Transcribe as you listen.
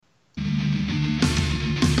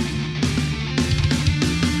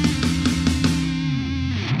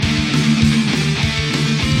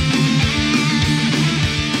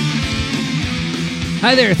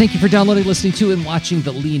Hi there. Thank you for downloading, listening to, and watching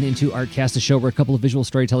the Lean Into Artcast, a show where a couple of visual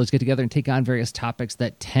storytellers get together and take on various topics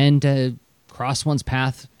that tend to cross one's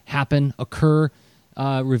path, happen, occur,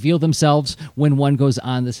 reveal themselves when one goes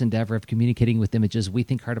on this endeavor of communicating with images. We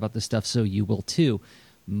think hard about this stuff, so you will too.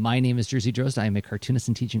 My name is Jersey Drozd. I am a cartoonist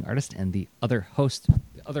and teaching artist, and the other host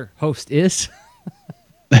is...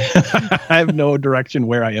 I have no direction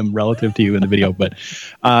where I am relative to you in the video, but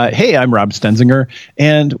hey, I'm Rob Stenzinger,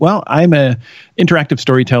 and well, I'm an interactive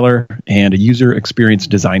storyteller and a user experience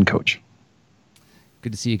design coach.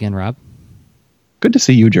 Good to see you again, Rob. Good to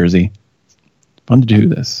see you, Jersey. Fun to do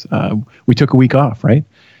this. We took a week off, right?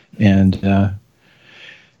 And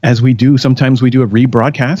as we do, sometimes we do a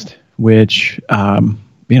rebroadcast, which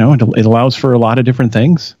it allows for a lot of different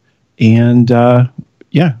things, and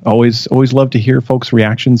yeah, always love to hear folks'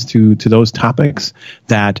 reactions to those topics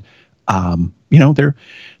that,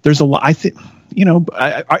 there's a lot. I think,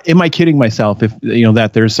 am I kidding myself if,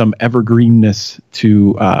 that there's some evergreenness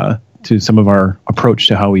to some of our approach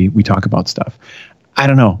to how we talk about stuff? I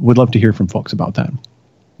don't know. Would love to hear from folks about that.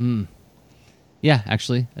 Yeah,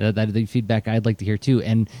 actually, that'd be feedback I'd like to hear too.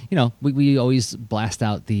 And, we always blast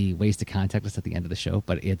out the ways to contact us at the end of the show,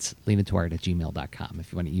 but it's leanintoart@gmail.com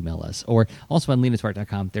if you want to email us. Or also on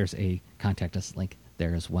leanintoart.com, there's a contact us link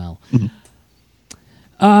there as well. Mm-hmm.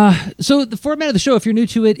 So the format of the show, if you're new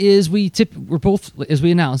to it, is we're both, as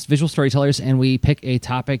we announced, visual storytellers, and we pick a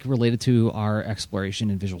topic related to our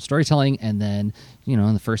exploration in visual storytelling, and then,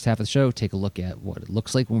 in the first half of the show, take a look at what it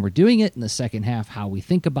looks like when we're doing it, in the second half, how we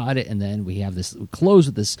think about it, and then we close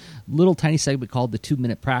with this little tiny segment called the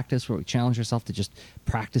 2-minute practice, where we challenge ourselves to just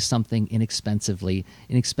practice something inexpensive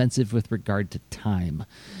with regard to time,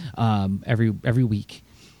 every week.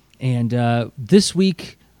 And this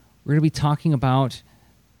week, we're going to be talking about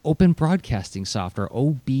Open Broadcasting Software,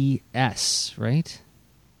 OBS, right?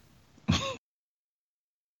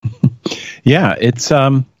 Yeah, it's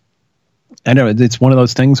I know it's one of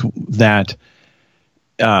those things that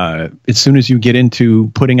as soon as you get into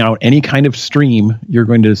putting out any kind of stream, you're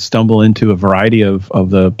going to stumble into a variety of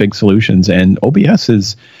the big solutions, and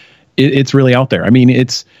OBS it's really out there. I mean,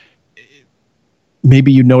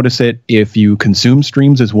 maybe you notice it if you consume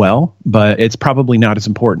streams as well, but it's probably not as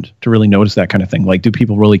important to really notice that kind of thing. Like, do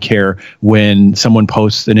people really care when someone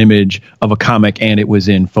posts an image of a comic and it was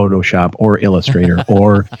in Photoshop or Illustrator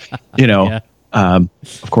or, yeah.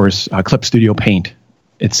 Of course, Clip Studio Paint,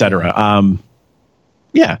 etc.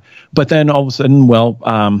 Yeah. But then all of a sudden,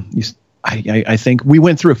 I think we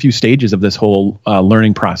went through a few stages of this whole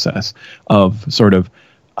learning process of sort of,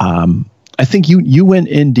 I think you went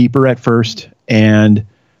in deeper at first and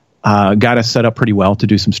got us set up pretty well to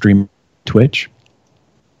do some stream Twitch.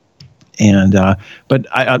 And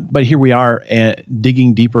but here we are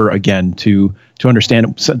digging deeper again to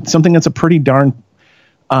understand something that's a pretty darn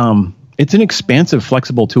it's an expansive,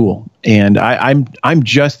 flexible tool, and I'm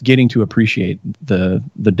just getting to appreciate the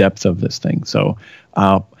depth of this thing. So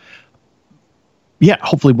yeah,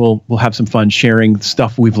 hopefully we'll have some fun sharing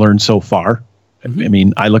stuff we've learned so far. Mm-hmm. I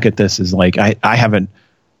mean, I look at this as like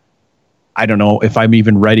I don't know if I'm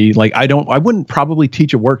even ready. Like, I wouldn't probably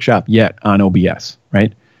teach a workshop yet on OBS,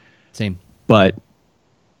 right? Same. But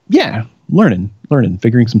yeah, learning,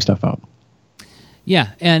 figuring some stuff out.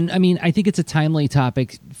 Yeah, and I mean, I think it's a timely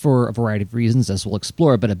topic for a variety of reasons, as we'll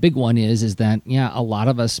explore. But a big one is that, yeah, a lot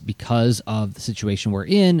of us, because of the situation we're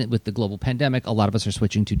in with the global pandemic, a lot of us are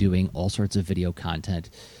switching to doing all sorts of video content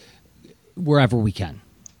wherever we can,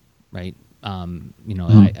 right?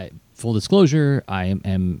 Full disclosure, I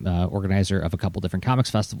am organizer of a couple different comics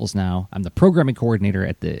festivals now. I'm the programming coordinator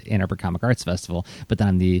at the Ann Arbor Comic Arts Festival, but then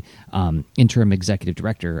I'm the interim executive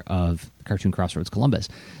director of Cartoon Crossroads Columbus.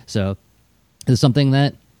 So it's something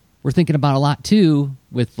that we're thinking about a lot too,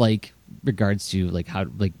 with regards to how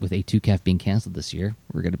with A2CAF being canceled this year,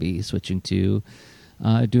 we're going to be switching to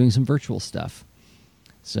doing some virtual stuff.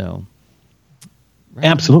 So right.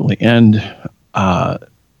 Absolutely, and.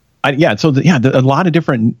 A lot of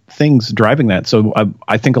different things driving that. So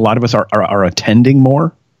I think a lot of us are attending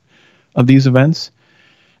more of these events,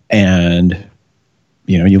 and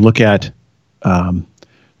you look at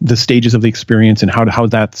the stages of the experience and how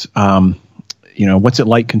that's what's it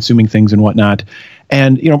like consuming things and whatnot,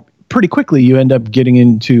 and pretty quickly you end up getting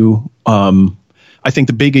into I think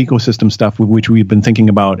the big ecosystem stuff which we've been thinking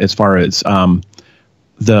about as far as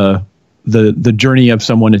the journey of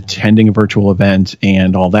someone attending a virtual event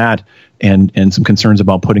and all that, and some concerns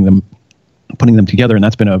about putting them together, and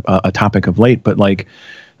that's been a topic of late. But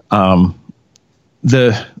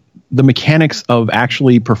the mechanics of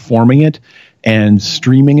actually performing it and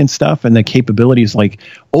streaming and stuff, and the capabilities like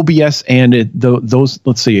OBS and those.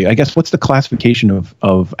 Let's see. I guess what's the classification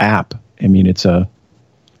of app? I mean, it's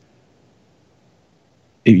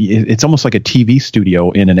almost like a TV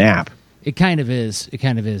studio in an app. It kind of is.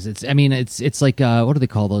 It's like what do they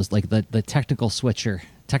call those? Like the technical switcher,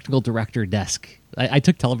 technical director desk. I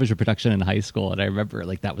took television production in high school, and I remember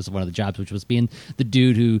like that was one of the jobs, which was being the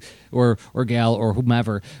dude who or gal or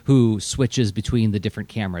whomever who switches between the different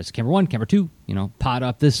cameras. Camera 1, camera 2. Pot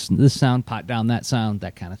up this sound, pot down that sound,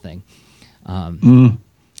 that kind of thing.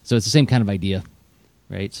 So it's the same kind of idea,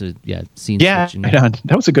 right? So yeah, scene switching. Yeah,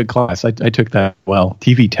 that was a good class. I took that. Well,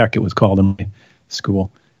 TV tech it was called in my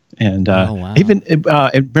school, and wow. even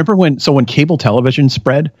remember when cable television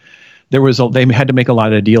spread. They had to make a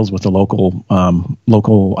lot of deals with the local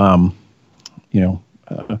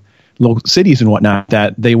cities and whatnot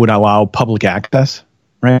that they would allow public access,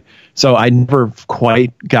 right? So I never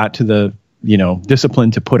quite got to the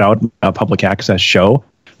discipline to put out a public access show,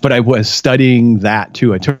 but I was studying that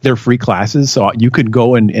too. I took their free classes, so you could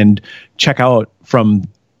go and check out from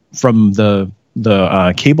the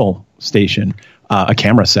cable station a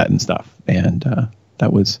camera set and stuff, and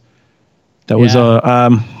that was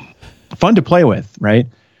fun to play with, right?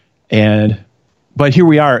 But here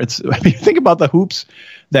we are. Think about the hoops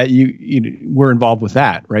that you were involved with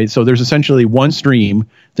that, right? So there's essentially one stream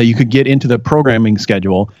that you could get into the programming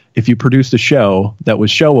schedule if you produced a show that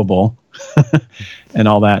was showable, and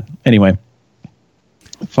all that. Anyway,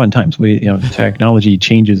 fun times. Technology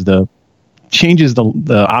changes the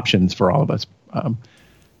options for all of us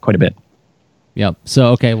quite a bit. Yep. So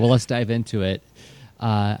okay, well, let's dive into it.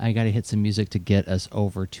 I got to hit some music to get us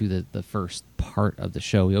over to the first part of the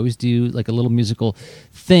show. We always do like a little musical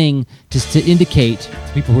thing just to indicate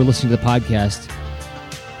to people who are listening to the podcast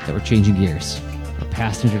that we're changing gears. We're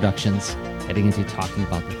past introductions, heading into talking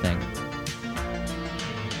about the thing.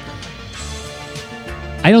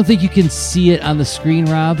 I don't think you can see it on the screen,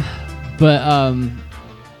 Rob, but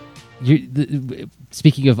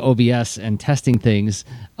speaking of OBS and testing things,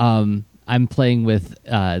 I'm playing with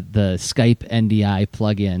the Skype NDI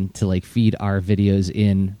plugin to like feed our videos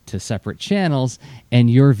in to separate channels, and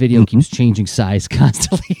your video keeps changing size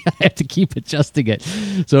constantly. I have to keep adjusting it,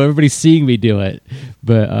 so everybody's seeing me do it.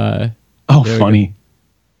 But funny.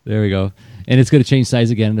 There we go, and it's going to change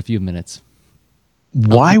size again in a few minutes.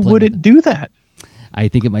 Why would it do that? I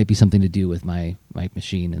think it might be something to do with my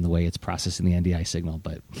machine and the way it's processing the NDI signal,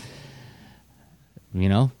 but wait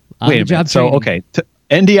a minute. So okay.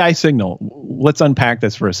 NDI signal. Let's unpack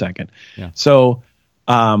this for a second. Yeah. So,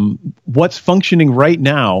 what's functioning right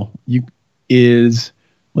now is,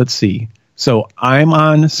 let's see. So I'm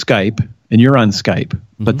on Skype and you're on Skype,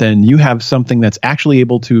 but then you have something that's actually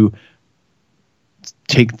able to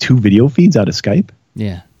take two video feeds out of Skype.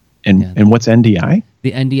 Yeah. And what's NDI?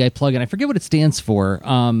 The NDI plugin. I forget what it stands for.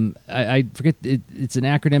 I forget. It's an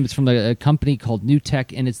acronym. It's from a company called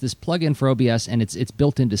NewTek, and it's this plugin for OBS, and it's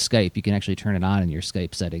built into Skype. You can actually turn it on in your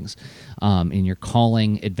Skype settings, in your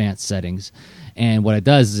calling advanced settings. And what it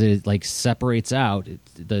does is it like separates out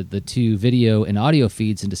the two video and audio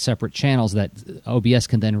feeds into separate channels that OBS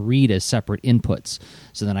can then read as separate inputs.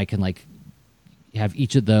 So then I can like have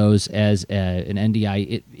each of those as an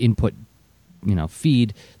NDI input,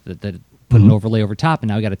 feed that put an overlay over top, and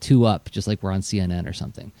now we got a 2-up, just like we're on CNN or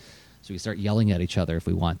something. So we start yelling at each other if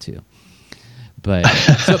we want to. But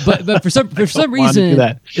but for some reason, do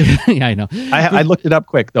that. Yeah, I know. I looked it up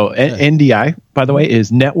quick though. NDI, by the way, is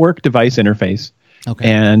Network Device Interface. Okay.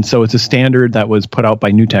 And so it's a standard that was put out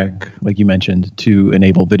by NewTek, like you mentioned, to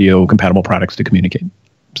enable video compatible products to communicate.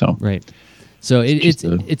 So right. So it's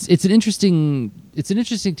an interesting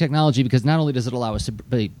technology, because not only does it allow us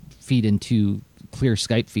to feed into clear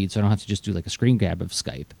Skype feed, so I don't have to just do like a screen grab of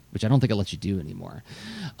Skype, which I don't think it lets you do anymore.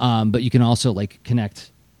 But you can also like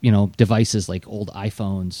connect, devices like old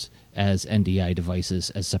iPhones as NDI devices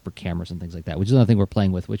as separate cameras and things like that, which is another thing we're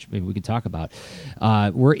playing with, which maybe we can talk about.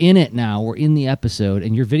 We're in it now. We're in the episode,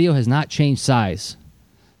 and your video has not changed size.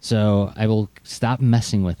 So I will stop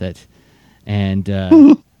messing with it. And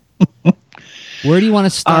where do you want to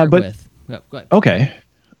start with? Go ahead. Okay.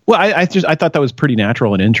 Well, I thought that was pretty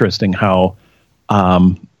natural and interesting how,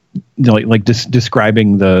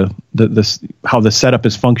 describing the how the setup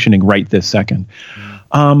is functioning right this second.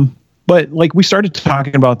 But like we started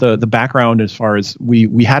talking about the background as far as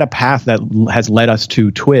we had a path that has led us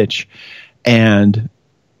to Twitch, and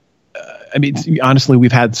honestly,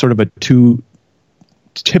 we've had sort of a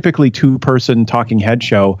typically two-person talking head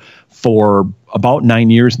show for about 9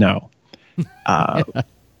 years now.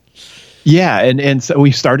 Yeah, and so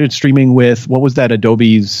we started streaming with, what was that,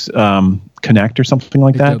 Adobe's Connect or something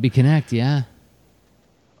like that? Adobe Connect, yeah.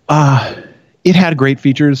 It had great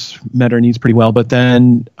features, met our needs pretty well, but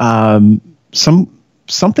then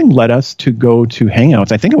something led us to go to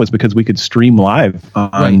Hangouts. I think it was because we could stream live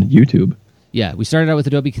on YouTube. Yeah, we started out with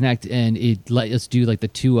Adobe Connect, and it let us do like the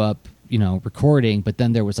 2-up, recording, but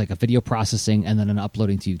then there was like a video processing and then an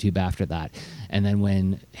uploading to YouTube after that. And then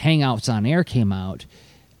when Hangouts on Air came out,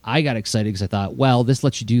 I got excited because I thought, well, this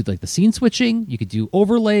lets you do like the scene switching, you could do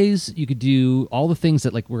overlays, you could do all the things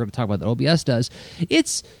that like we're going to talk about that OBS does.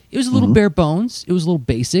 It was a little bare bones, it was a little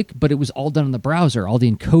basic, but it was all done in the browser. All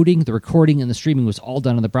the encoding, the recording, and the streaming was all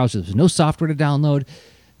done in the browser. There was no software to download.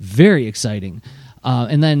 Very exciting.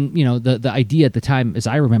 And then, the idea at the time, as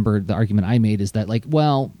I remember, the argument I made is that like,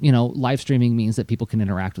 well, live streaming means that people can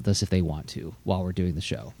interact with us if they want to while we're doing the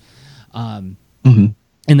show.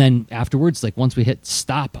 And then afterwards, like once we hit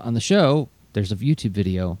stop on the show, there's a YouTube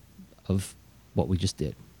video of what we just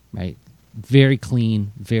did, right? Very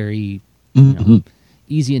clean, very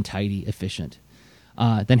easy and tidy, efficient.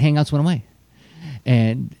 Then Hangouts went away.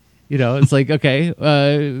 And, it's like, okay,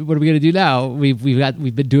 what are we going to do now? We've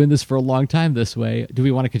been doing this for a long time this way. Do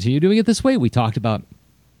we want to continue doing it this way? We talked about,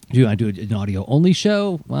 do you want to do an audio-only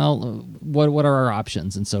show? Well, what are our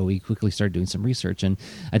options? And so we quickly started doing some research. And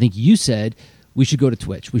I think you said, we should go to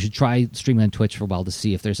Twitch. We should try streaming on Twitch for a while to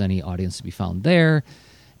see if there's any audience to be found there.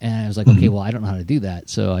 And I was like, okay, well, I don't know how to do that.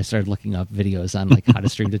 So I started looking up videos on like how to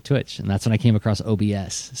stream to Twitch. And that's when I came across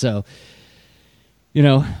OBS. So,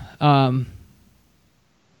 you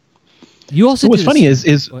also what's funny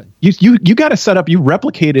is you got a setup. You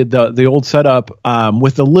replicated the old setup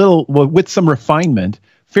with some refinement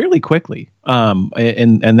fairly quickly.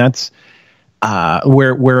 And that's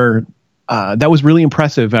where that was really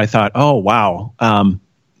impressive. I thought, oh, wow.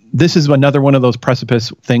 This is another one of those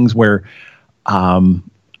precipice things where, I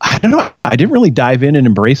don't know, I didn't really dive in and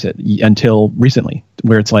embrace it until recently,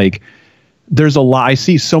 where it's like, there's a lot, I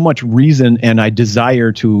see so much reason and I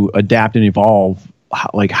desire to adapt and evolve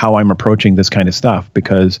how I'm approaching this kind of stuff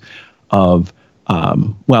because of,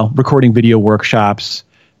 recording video workshops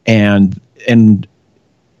and then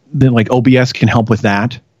like OBS can help with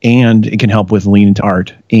that. And it can help with lean into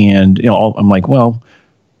art. And I'm like, well,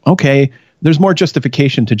 okay, there's more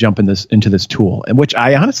justification to jump into this tool, and which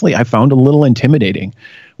I found a little intimidating.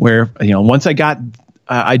 Where once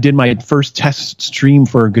I did my first test stream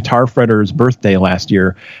for Guitar Fretter's birthday last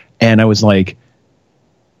year, and I was like,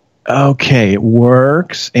 okay, it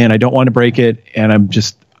works, and I don't want to break it, and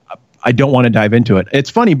I don't want to dive into it. It's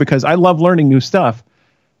funny because I love learning new stuff,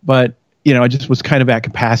 but I just was kind of at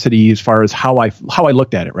capacity as far as how I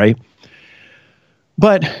looked at it, right?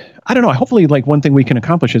 But I don't know. Hopefully, like one thing we can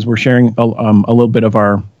accomplish is we're sharing a little bit of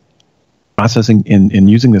our processing in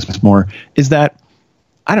using this more. Is that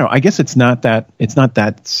I don't know. I guess it's not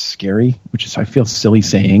that scary, which is I feel silly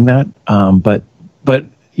saying that. But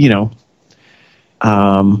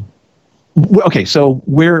okay. So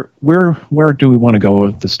where do we want to go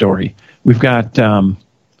with the story? We've got kind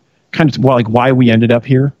of like why we ended up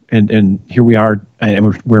here, and here we are,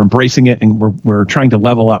 and we're embracing it, and we're trying to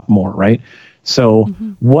level up more, right? So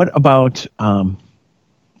what about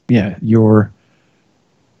your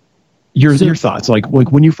thoughts, like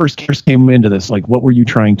when you first came into this, like what were you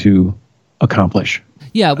trying to accomplish?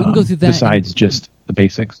 Yeah, we can go through that besides just the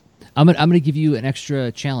basics. I'm gonna give you an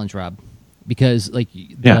extra challenge, Rob, because like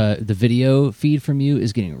the video feed from you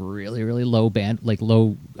is getting really, really low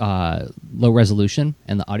low resolution,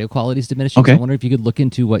 and the audio quality is diminishing. Okay. So I wonder if you could look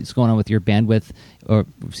into what's going on with your bandwidth, or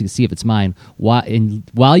see if it's mine.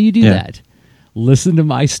 While you do that, listen to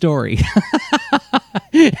my story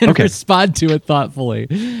and respond to it thoughtfully.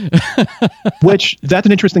 Which that's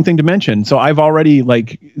an interesting thing to mention. So I've already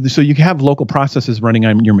so you have local processes running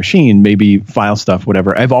on your machine, maybe file stuff,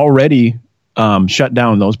 whatever. I've already shut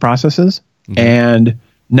down those processes. And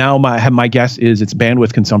now my guess is it's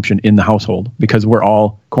bandwidth consumption in the household because we're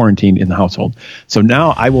all quarantined in the household. So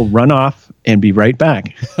now I will run off and be right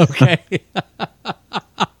back. Okay.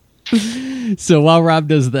 So while Rob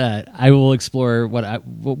does that, I will explore what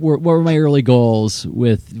were my early goals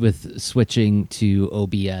with switching to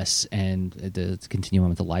OBS and to continue on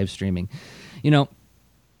with the live streaming.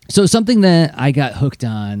 So something that I got hooked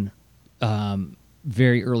on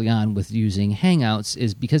very early on with using Hangouts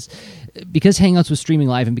is because Hangouts was streaming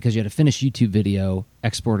live and because you had a finished YouTube video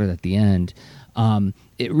exported at the end,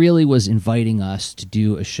 it really was inviting us to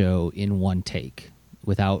do a show in one take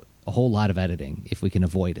without a whole lot of editing if we can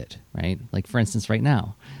avoid it, right? Like, for instance, right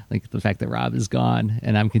now, like the fact that Rob is gone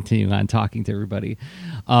and I'm continuing on talking to everybody,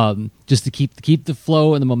 just to keep the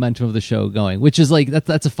flow and the momentum of the show going, which is like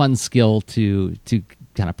that's a fun skill to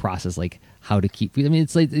kind of process like how to keep. I mean,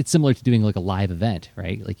 it's similar to doing like a live event,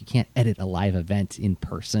 right? Like you can't edit a live event in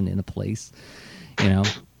person in a place, you know.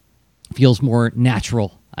 Feels more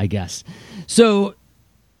natural, I guess. So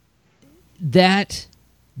that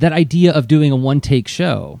idea of doing a one-take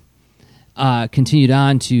show continued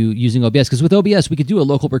on to using OBS, because with OBS we could do a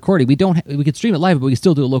local recording. We could stream it live, but we could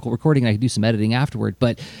still do a local recording, and I could do some editing afterward.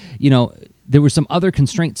 But there were some other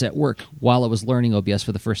constraints at work while I was learning OBS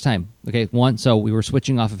for the first time. Okay, one, so we were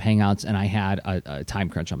switching off of Hangouts, and I had a time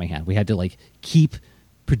crunch on my hand. We had to like keep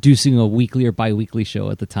producing a weekly or bi-weekly show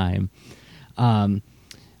at the time.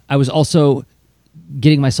 I was also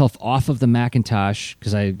getting myself off of the Macintosh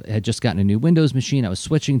because I had just gotten a new Windows machine. I was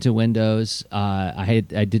switching to Windows. I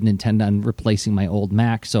didn't intend on replacing my old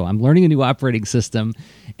Mac, so I'm learning a new operating system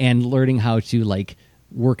and learning how to like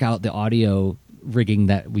work out the audio rigging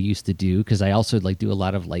that we used to do, because I also like do a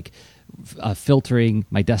lot of like filtering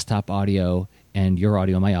my desktop audio and your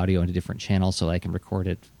audio, my audio into different channels so I can record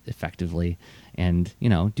it effectively and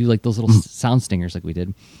do like those little sound stingers like we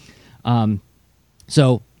did.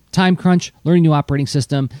 So time crunch, learning new operating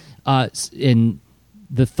system, in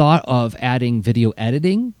the thought of adding video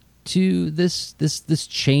editing to this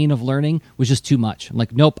chain of learning was just too much. I'm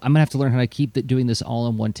like, nope, I'm gonna have to learn how to keep doing this all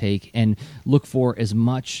in one take and look for as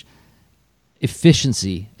much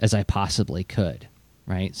efficiency as I possibly could.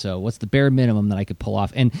 Right? So what's the bare minimum that I could pull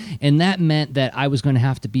off? And that meant that I was going to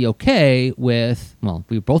have to be okay with, well,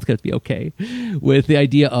 we were both going to be okay with the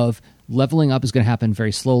idea of leveling up is going to happen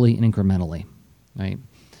very slowly and incrementally. Right?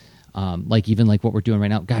 Like even like what we're doing right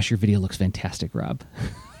now. Gosh, your video looks fantastic, Rob.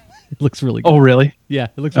 It looks really good. Oh, really? Yeah,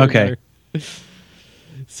 it looks really okay. Better.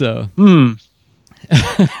 So,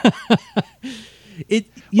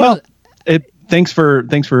 thanks for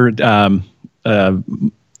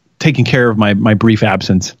taking care of my brief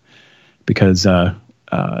absence, because I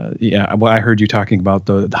heard you talking about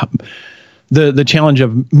the challenge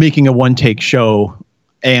of making a one take show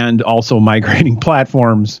and also migrating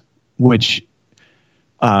platforms, which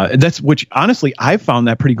honestly I've found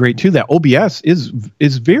that pretty great too. That OBS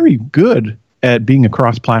is very good at being a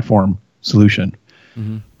cross-platform solution.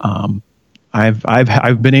 Mm-hmm.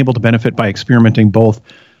 I've been able to benefit by experimenting both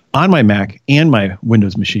on my Mac and my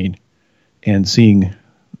Windows machine and seeing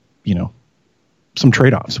some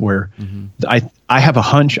trade-offs where I have a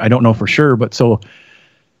hunch, I don't know for sure, but so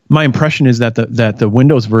my impression is that the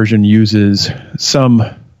Windows version uses some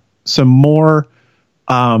more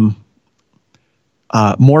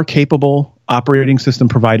more capable operating system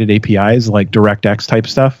provided APIs like DirectX type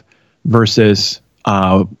stuff versus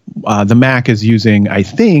the Mac is using, I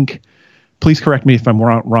think, please correct me if I'm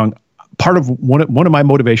wrong. Part of one of my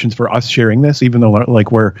motivations for us sharing this, even though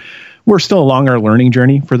like we're still along our learning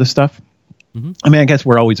journey for this stuff. Mm-hmm. I mean, I guess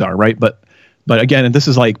we always are, right? But again, this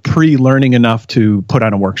is like pre-learning enough to put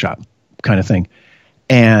on a workshop kind of thing.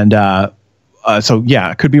 And so yeah,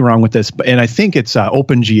 I could be wrong with this, and I think it's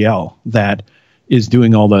OpenGL that is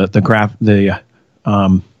doing all the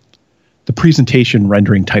presentation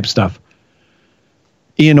rendering type stuff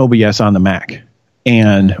in OBS on the Mac.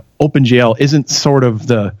 And OpenGL isn't sort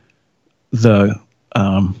of it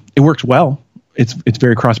works well. It's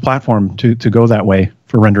very cross-platform to go that way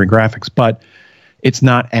for rendering graphics, but it's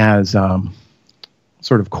not as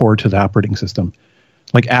sort of core to the operating system.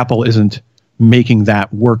 Like Apple isn't making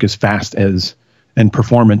that work as fast as and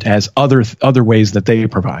performant as other ways that they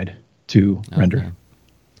provide to render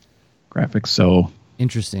graphics. So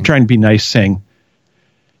interesting. I'm trying to be nice, saying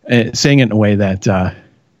it in a way that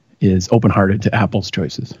is open-hearted to Apple's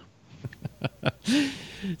choices.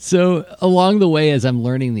 So along the way, as I'm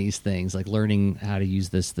learning these things, like learning how to use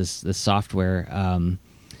this software,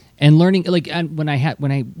 and learning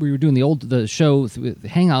when we were doing the show through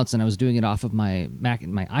Hangouts, and I was doing it off of my Mac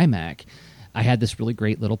and my iMac, I had this really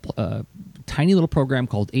great little tiny little program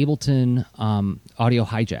called Ableton Audio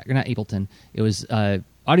Hijack, or not Ableton. It was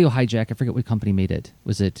Audio Hijack. I forget what company made it.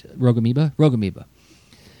 Was it Rogue Amoeba? Rogue Amoeba.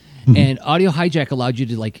 Mm-hmm. And Audio Hijack allowed you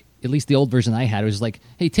to, like, at least the old version I had, it was like,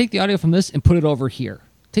 hey, take the audio from this and put it over here.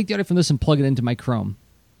 Take the audio from this and plug it into my Chrome.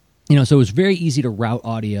 So it was very easy to route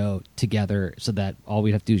audio together so that all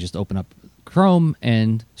we'd have to do is just open up Chrome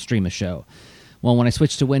and stream a show. Well, when I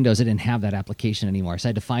switched to Windows, I didn't have that application anymore, so I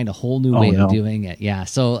had to find a whole new way of doing it. Yeah,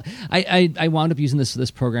 so I wound up using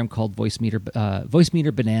this program called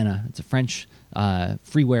Voicemeeter Banana. It's a French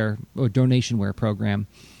freeware or donationware program,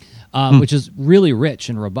 which is really rich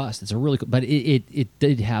and robust. It's a really, but it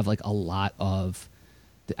did have like a lot of.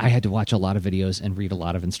 I had to watch a lot of videos and read a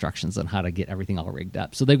lot of instructions on how to get everything all rigged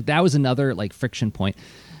up. So that was another like friction point.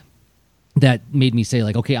 that made me say,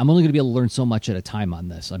 like, okay, I'm only going to be able to learn so much at a time on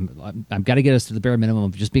this. I've got to get us to the bare minimum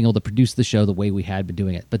of just being able to produce the show the way we had been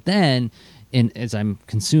doing it. But then, as I'm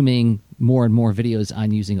consuming more and more videos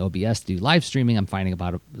on using OBS to do live streaming, I'm finding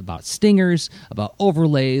about stingers, about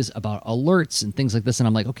overlays, about alerts, and things like this. And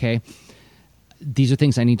I'm like, okay, these are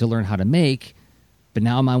things I need to learn how to make. But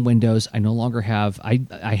now I'm on Windows. I no longer have.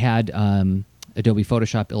 I had Adobe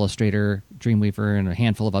Photoshop, Illustrator, Dreamweaver, and a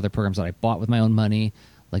handful of other programs that I bought with my own money.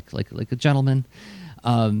 Like a gentleman,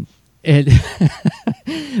 but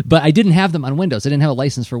I didn't have them on Windows. I didn't have a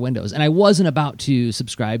license for Windows, and I wasn't about to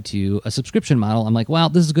subscribe to a subscription model. I'm like, well,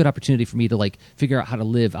 this is a good opportunity for me to like figure out how to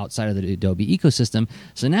live outside of the Adobe ecosystem.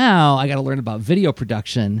 So now I got to learn about video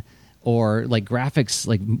production or like graphics,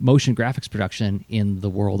 like motion graphics production in the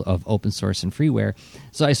world of open source and freeware.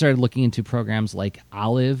 So I started looking into programs like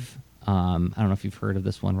Olive. I don't know if you've heard of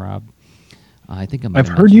this one, Rob. I think I've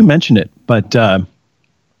heard you mention it, but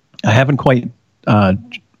I haven't quite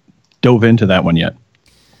dove into that one yet.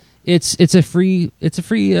 It's a free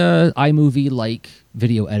iMovie like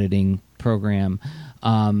video editing program,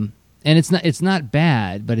 and it's not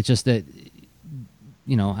bad, but it's just that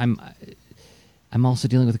I'm also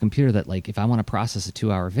dealing with a computer that, like, if I want to process a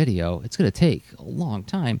 2-hour video, it's going to take a long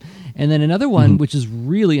time. And then another one, which is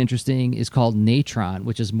really interesting, is called Natron,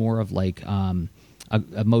 which is more of like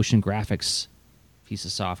a motion graphics piece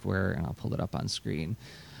of software, and I'll pull it up on screen.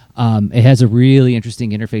 It has a really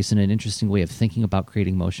interesting interface and an interesting way of thinking about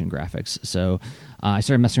creating motion graphics. So I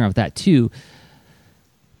started messing around with that too.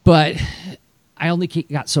 But I only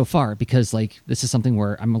got so far because, like, this is something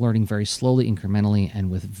where I'm learning very slowly, incrementally, and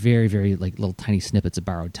with very, very, like, little tiny snippets of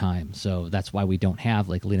borrowed time. So that's why we don't have,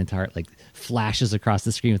 like, Lena Tart, like, flashes across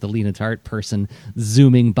the screen with a Lena Tart person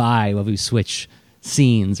zooming by while we switch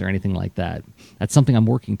scenes or anything like that. That's something I'm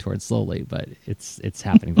working towards slowly, but it's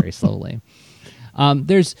happening very slowly.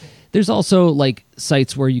 There's also like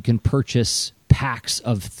sites where you can purchase packs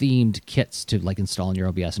of themed kits to like install in your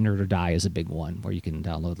OBS. Nerd or Die is a big one where you can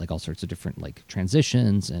download like all sorts of different like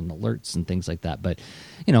transitions and alerts and things like that. But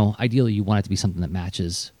ideally you want it to be something that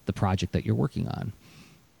matches the project that you're working on.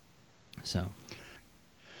 So,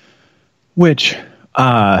 which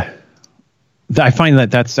I find that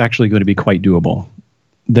that's actually going to be quite doable.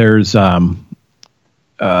 There's an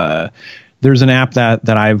app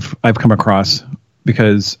that I've come across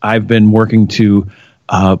because I've been working to,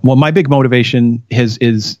 my big motivation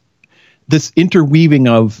is this interweaving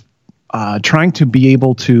of trying to be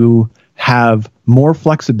able to have more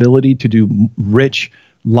flexibility to do rich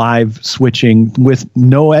live switching with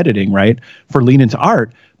no editing, right? For Lean Into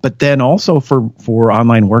Art, but then also for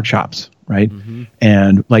online workshops, right? Mm-hmm.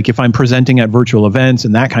 And like if I'm presenting at virtual events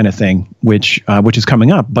and that kind of thing, which is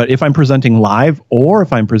coming up, but if I'm presenting live or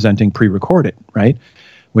if I'm presenting pre-recorded, right?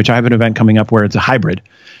 Which I have an event coming up where it's a hybrid.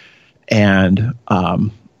 And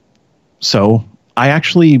so I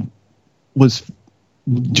actually was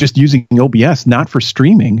just using OBS, not for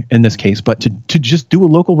streaming in this case, but to just do a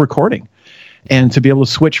local recording and to be able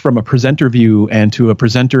to switch from a presenter view and to a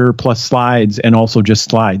presenter plus slides and also just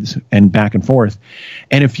slides and back and forth.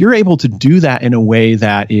 And if you're able to do that in a way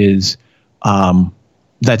that is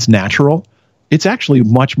that's natural, it's actually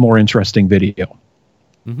much more interesting video.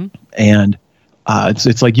 Mm-hmm. And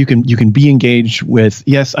it's like you can be engaged with,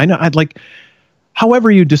 yes, I know, I'd like,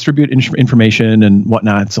 however you distribute information and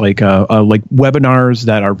whatnot. It's like like webinars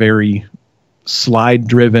that are very slide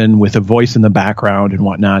driven with a voice in the background and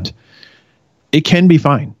whatnot. It can be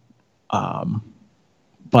fine.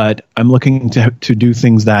 But I'm looking to do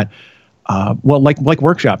things that, like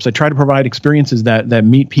workshops. I try to provide experiences that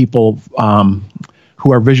meet people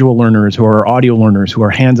who are visual learners, who are audio learners, who are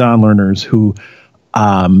hands-on learners, who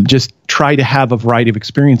just try to have a variety of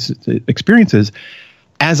experiences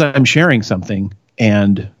as I'm sharing something,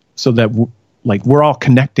 and so that we're all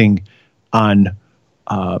connecting on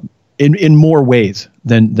in more ways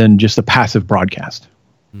than just a passive broadcast.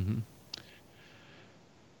 Mm-hmm.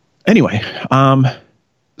 Anyway,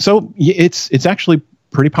 so it's actually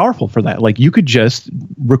pretty powerful for that. Like you could just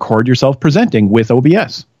record yourself presenting with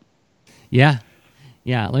OBS. Yeah.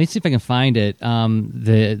 Let me see if I can find it.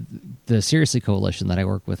 The Seriously Coalition that I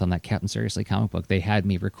work with on that Captain Seriously comic book, they had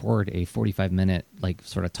me record a 45-minute like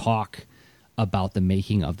sort of talk about the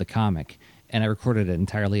making of the comic, and I recorded it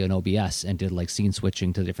entirely on OBS and did like scene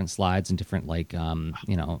switching to different slides and different like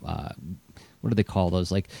what do they call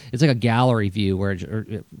those? Like it's like a gallery view where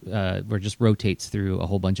it just rotates through a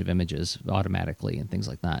whole bunch of images automatically and things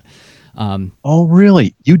like that. Oh,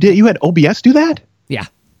 really? You had OBS do that?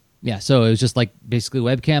 Yeah, so it was just like basically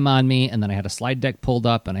webcam on me, and then I had a slide deck pulled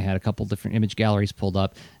up, and I had a couple different image galleries pulled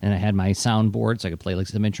up, and I had my soundboard so I could play like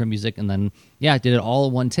some intro music, and then I did it all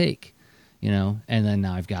in one take. and then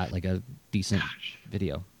now I've got like a decent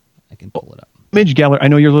video. I can pull it up. Image gallery. I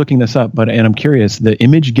know you're looking this up, and I'm curious. The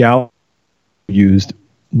image gallery used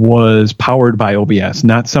was powered by OBS,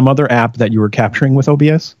 not some other app that you were capturing with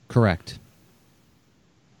OBS? Correct.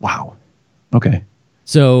 Wow. Okay.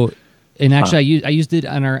 So, and actually, I used it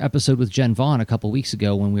on our episode with Jen Vaughn a couple weeks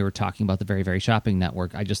ago when we were talking about the Very Very Shopping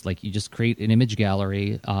Network. I just you just create an image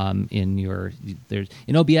gallery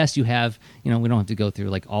in OBS. You have we don't have to go through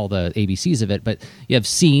like all the ABCs of it, but you have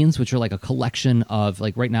scenes, which are like a collection of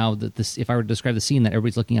like right now. If I were to describe the scene that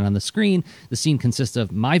everybody's looking at on the screen, the scene consists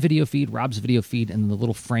of my video feed, Rob's video feed, and the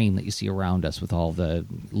little frame that you see around us with all the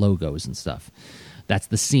logos and stuff. That's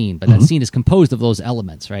the scene, but that scene is composed of those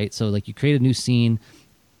elements, right? So like you create a new scene.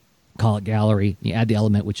 Call it gallery, you add the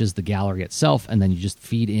element, which is the gallery itself, and then you just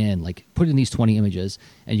feed in, like put in these 20 images,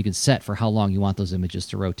 and you can set for how long you want those images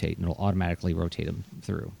to rotate, and it'll automatically rotate them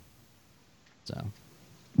through. So,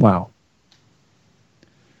 wow.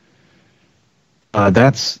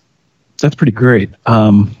 That's pretty great.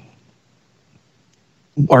 Are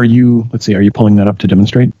you pulling that up to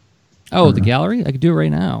demonstrate? Oh, the gallery? I could do it right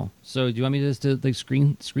now. So do you want me just to like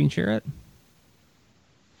screen share it?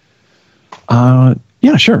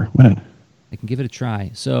 Yeah, sure. Why not? I can give it a try.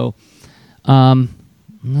 So,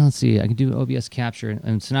 let's see. I can do OBS capture,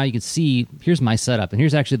 and so now you can see. Here's my setup, and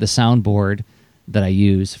here's actually the soundboard that I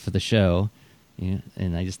use for the show. And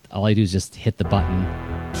all I do is just hit the button,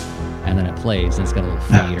 and then it plays, and it's got a little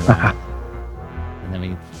fade around, and then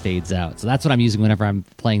it fades out. So that's what I'm using whenever I'm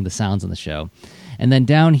playing the sounds on the show. And then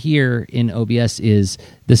down here in OBS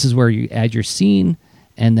this is where you add your scene,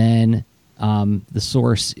 and then the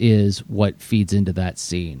source is what feeds into that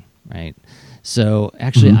scene, right? So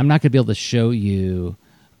actually, I'm not going to be able to show you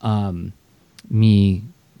me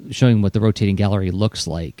showing what the rotating gallery looks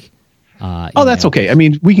like. That's okay. I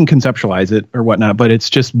mean, we can conceptualize it or whatnot, but it's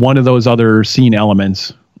just one of those other scene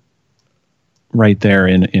elements right there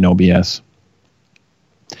in OBS.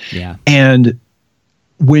 Yeah. And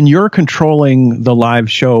when you're controlling the live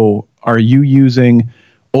show, are you using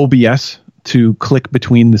OBS to click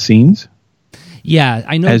between the scenes? Yeah,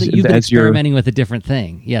 I know that you've been experimenting with a different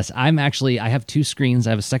thing. Yes, I have two screens. I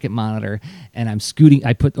have a second monitor, and I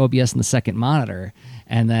put OBS in the second monitor,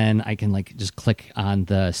 and then I can like just click on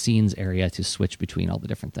the scenes area to switch between all the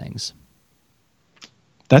different things.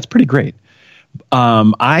 That's pretty great.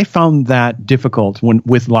 I found that difficult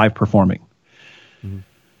with live performing. Mm-hmm.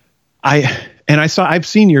 I've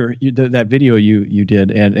seen that video you did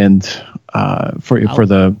and for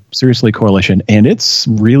the Seriously Coalition, and it's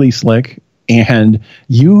really slick. And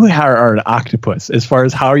you are an octopus as far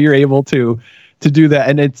as how you're able to do that,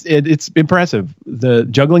 and it's impressive. The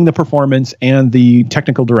juggling the performance and the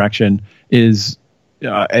technical direction is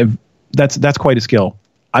that's quite a skill.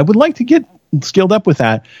 I would like to get skilled up with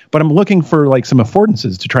that, but I'm looking for like some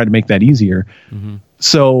affordances to try to make that easier. Mm-hmm.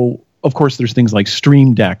 So of course there's things like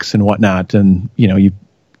Stream Decks and whatnot, and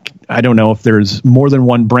I don't know if there's more than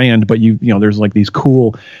one brand, but there's like these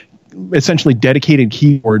cool, essentially dedicated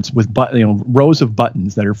keyboards with rows of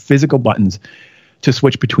buttons that are physical buttons to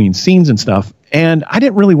switch between scenes and stuff. And I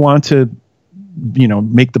didn't really want to,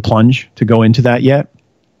 make the plunge to go into that yet.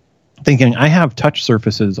 Thinking I have touch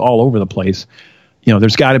surfaces all over the place.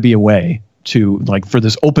 There's got to be a way to for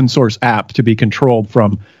this open source app to be controlled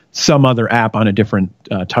from some other app on a different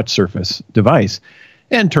touch surface device.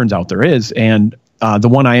 And turns out there is. And the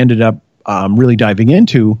one I ended up really diving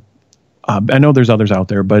into, I know there's others out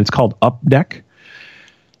there, but it's called UpDeck.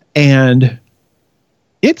 And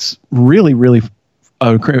it's really, really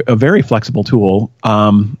a very flexible tool.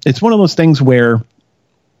 It's one of those things where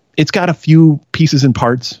it's got a few pieces and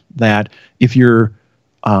parts that if you're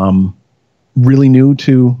really new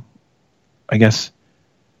to, I guess,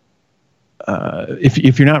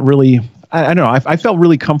 if you're not really, I don't know, I felt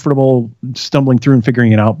really comfortable stumbling through and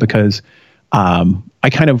figuring it out because I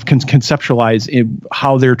kind of conceptualize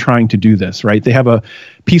how they're trying to do this, right? They have a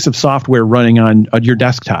piece of software running on your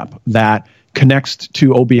desktop that connects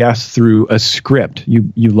to OBS through a script.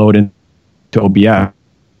 You load into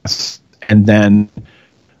OBS, and then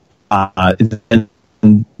that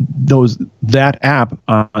app,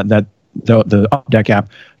 the UpDeck app,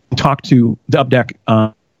 talk to the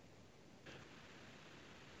UpDeck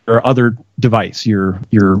or other device, your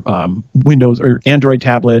Windows or Android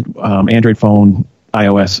tablet, Android phone,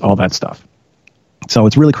 iOS, all that stuff. So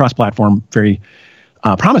it's really cross-platform, very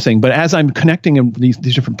promising. But as I'm connecting these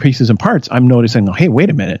different pieces and parts, I'm noticing, hey, wait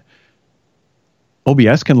a minute,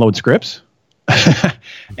 OBS can load scripts,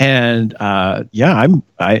 and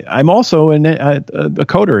I'm also a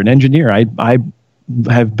coder, an engineer. I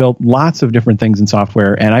have built lots of different things in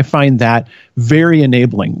software, and I find that very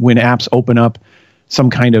enabling when apps open up some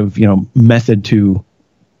kind of method to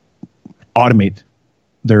automate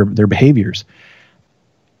their behaviors.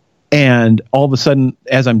 And all of a sudden,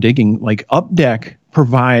 as I'm digging, like Updeck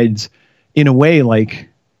provides, in a way, like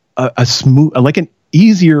a smooth, like an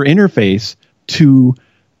easier interface to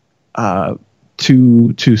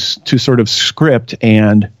sort of script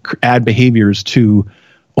and add behaviors to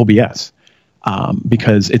OBS,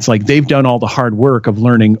 because it's like they've done all the hard work of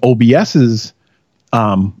learning OBS's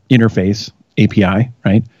interface API,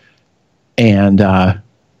 right? And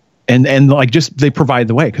like just they provide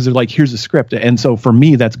the way, because they're like, here's a script. And so for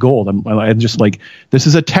me, that's gold. I'm just like, this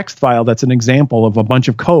is a text file that's an example of a bunch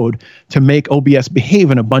of code to make OBS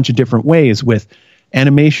behave in a bunch of different ways with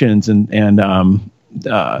animations and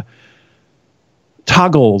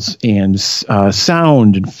toggles and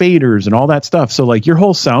sound and faders and all that stuff. So like your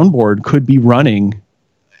whole soundboard could be running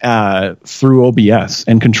through OBS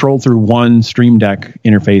and controlled through one Stream Deck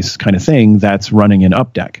interface kind of thing that's running in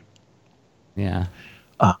Updeck. Yeah.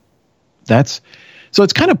 So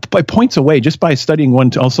it's kind of by points away just by studying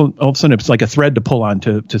one. Also, all of a sudden, it's like a thread to pull on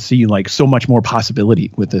to see like so much more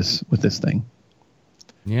possibility with this thing.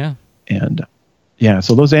 Yeah. And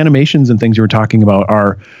so those animations and things you were talking about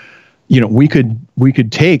are, we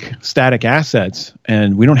could take static assets,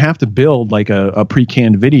 and we don't have to build like a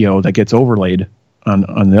pre-canned video that gets overlaid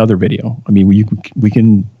on the other video. I mean, we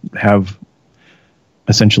can have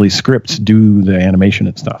essentially scripts do the animation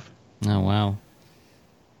and stuff. Oh, wow.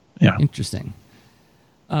 Yeah. Interesting.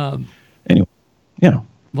 Anyway, yeah.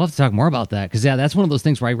 We'll have to talk more about that, because that's one of those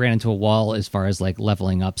things where I ran into a wall as far as like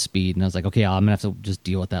leveling up speed, and I was like, okay, I'm gonna have to just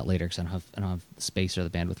deal with that later, because I don't have the space or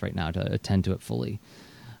the bandwidth right now to attend to it fully.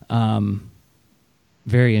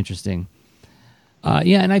 Very interesting.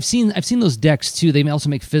 Yeah, and I've seen those decks too. They also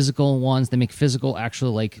make physical ones. They make physical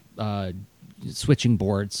actual like switching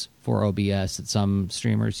boards for OBS that some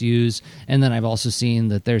streamers use. And then I've also seen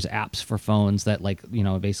that there's apps for phones that like,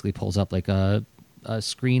 it basically pulls up like a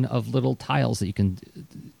screen of little tiles that you can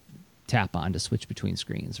tap on to switch between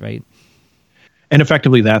screens, right? And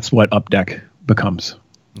effectively that's what Updeck becomes.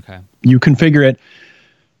 Okay. You configure it.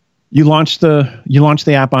 You launch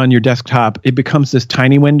the app on your desktop. It becomes this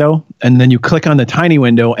tiny window, and then you click on the tiny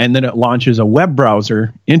window, and then it launches a web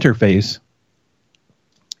browser interface.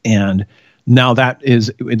 And now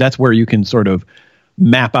that's where you can sort of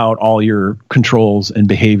map out all your controls and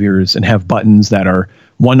behaviors and have buttons that are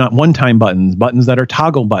one-time buttons that are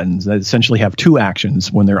toggle buttons that essentially have two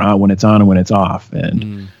actions when they're on, when it's on and when it's off,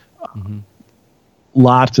 and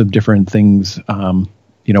lots of different things.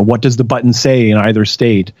 What does the button say in either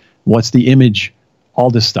state? What's the image?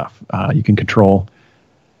 All this stuff you can control.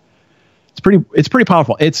 It's pretty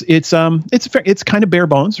powerful. It's kind of bare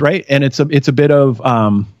bones, right? And it's a bit of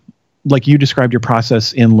like you described your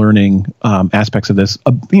process in learning aspects of this.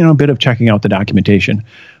 A bit of checking out the documentation,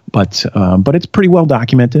 but it's pretty well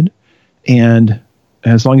documented. And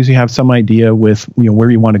as long as you have some idea with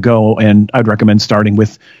where you want to go, and I'd recommend starting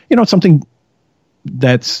with something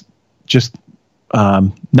that's just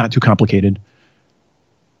not too complicated.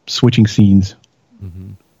 Switching scenes,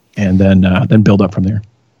 and then build up from there.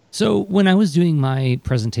 So when I was doing my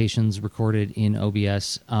presentations recorded in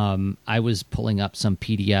OBS, I was pulling up some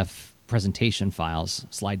PDF presentation files,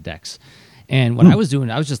 slide decks, and what I was doing,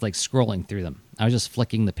 I was just like scrolling through them. I was just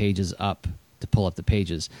flicking the pages up to pull up the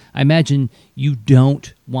pages. I imagine you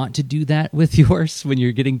don't want to do that with yours when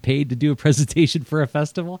you're getting paid to do a presentation for a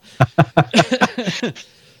festival.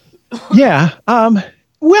 Yeah.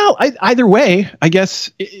 Well, either way, I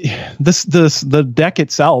guess the deck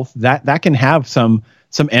itself that can have some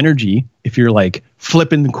energy if you're like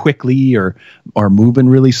flipping quickly or moving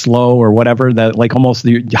really slow or whatever. That like almost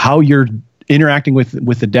how you're interacting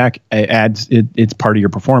with the deck adds it's part of your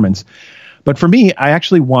performance. But for me, I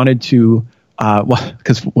actually wanted to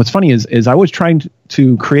because what's funny is I was trying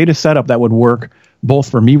to create a setup that would work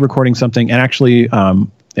both for me recording something and actually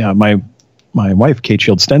my wife, Kate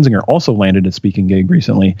Shield Stenzinger, also landed a speaking gig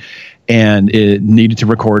recently, and it needed to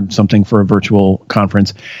record something for a virtual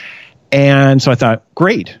conference. And so I thought,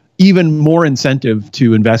 great, even more incentive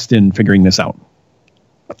to invest in figuring this out.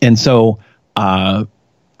 And so I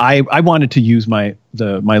wanted to use my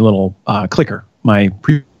little clicker, my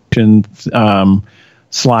pre-production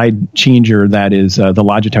slide changer that is the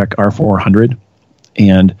Logitech R400,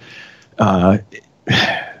 and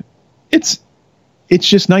it's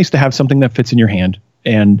just nice to have something that fits in your hand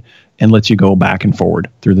and lets you go back and forward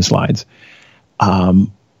through the slides.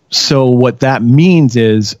 So what that means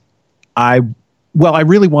is I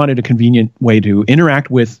really wanted a convenient way to interact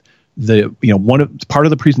with part of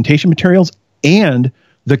the presentation materials and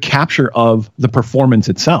the capture of the performance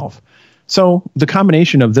itself. So the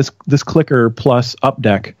combination of this clicker plus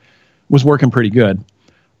Updeck was working pretty good.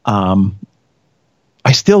 I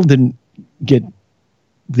still didn't get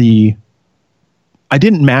I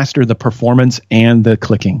didn't master the performance and the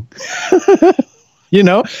clicking. You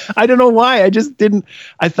know, I don't know why. I just didn't.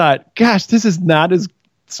 I thought, gosh, this is not as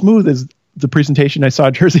smooth as the presentation I saw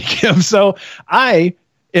Jersey give. So I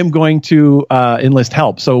am going to enlist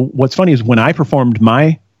help. So what's funny is when I performed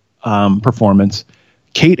my performance,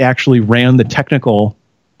 Kate actually ran the technical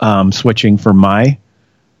switching for my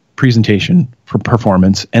presentation for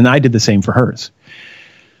performance, and I did the same for hers.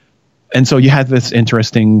 And so you had this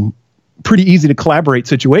interesting, pretty easy to collaborate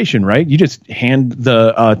situation, right? You just hand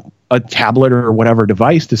a tablet or whatever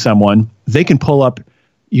device to someone. They can pull up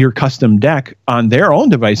your custom deck on their own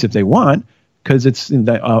device if they want, because it's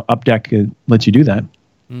the Updeck lets you do that.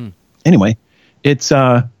 Anyway, it's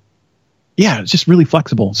just really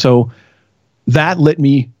flexible. So that let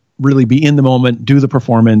me really be in the moment, do the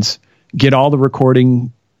performance, get all the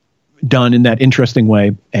recording done in that interesting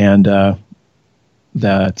way, and it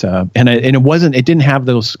didn't have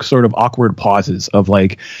those sort of awkward pauses of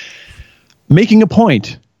like making a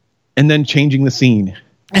point and then changing the scene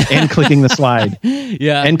and clicking the slide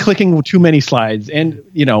and clicking too many slides. And,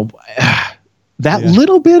 you know, that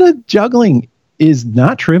little bit of juggling is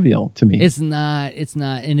not trivial to me. It's not.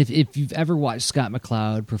 And if you've ever watched Scott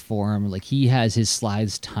McCloud perform, like he has his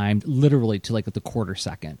slides timed literally to like the quarter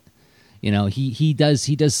second. You know, he does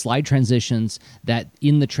slide transitions that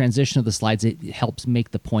in the transition of the slides, it helps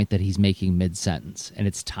make the point that he's making mid-sentence, and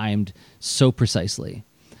it's timed so precisely.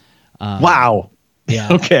 Wow. Yeah.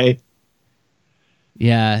 Okay.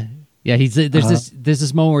 Yeah. Yeah. There's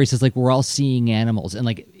this moment where he says like, we're all seeing animals, and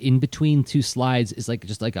like in between two slides is like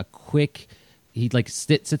just like a quick, he like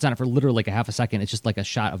sits on it for literally like a half a second. It's just like a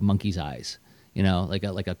shot of monkey's eyes, you know, like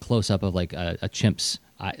a close up of like a chimp's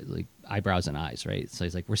eye, like eyebrows and eyes, right? So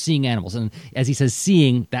he's like, we're seeing animals, and as he says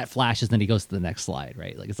seeing, that flashes, then he goes to the next slide,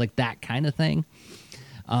 right? Like it's like that kind of thing.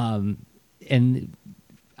 And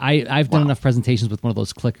I've done enough presentations with one of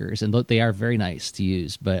those clickers, and they are very nice to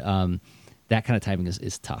use, but that kind of timing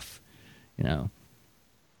is tough, you know.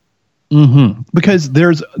 Mm-hmm. Because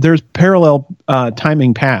there's parallel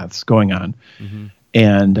timing paths going on,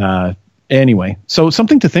 and anyway, so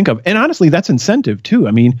something to think of, and honestly, that's incentive too.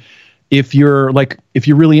 I mean, if you're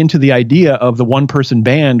really into the idea of the one person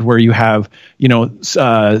band where you have, you know,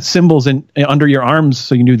 cymbals under your arms,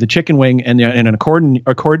 so you can do the chicken wing and an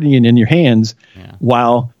accordion in your hands,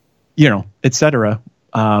 while, you know, etc.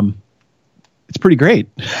 It's pretty great.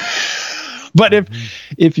 But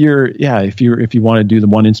if you want to do the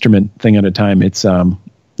one instrument thing at a time, it's so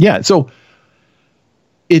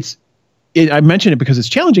I mention it because it's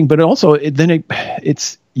challenging, but also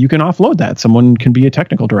it's you can offload that. Someone can be a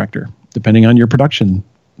technical director depending on your production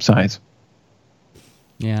size.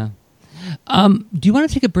 Yeah. Do you want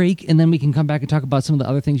to take a break and then we can come back and talk about some of the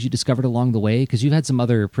other things you discovered along the way? Because you've had some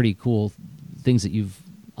other pretty cool things that you've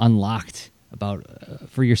unlocked about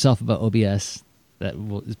for yourself about OBS that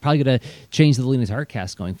is probably going to change the Lean Into Art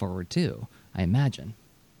cast going forward too, I imagine.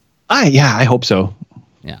 I hope so.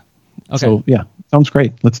 Yeah. Okay. So yeah, sounds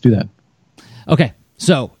great. Let's do that. Okay.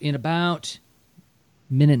 So in about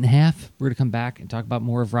a minute and a half, we're going to come back and talk about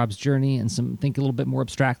more of Rob's journey and think a little bit more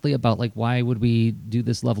abstractly about like why would we do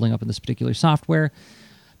this leveling up in this particular software.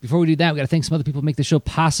 Before we do that, we got to thank some other people who make the show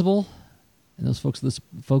possible, and those folks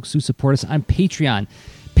who support us on Patreon.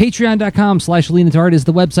 Patreon.com/leanintoart is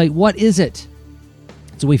the website. What is it?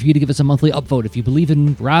 It's a way for you to give us a monthly upvote. If you believe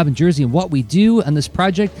in Rob and Jersey and what we do on this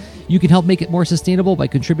project, you can help make it more sustainable by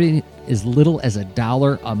contributing as little as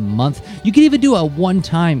 $1 a month. You can even do a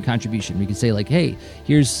one-time contribution. You can say like, hey,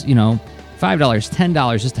 here's, you know, $5,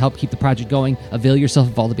 $10 just to help keep the project going. Avail yourself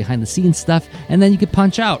of all the behind-the-scenes stuff, and then you can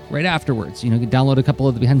punch out right afterwards. You know, you can download a couple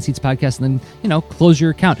of the behind-the-scenes podcasts and then, you know, close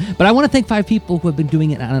your account. But I want to thank 5 people who have been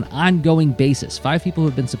doing it on an ongoing basis. 5 people who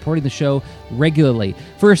have been supporting the show regularly.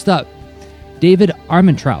 First up, David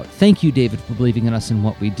Armentrout. Thank you, David, for believing in us and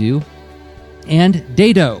what we do. And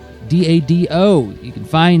Dado, D-A-D-O. You can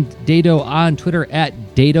find Dado on Twitter at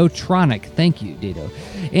Dadotronic. Thank you, Dado.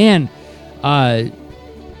 And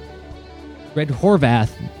Red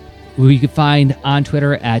Horvath, who you can find on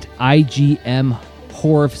Twitter at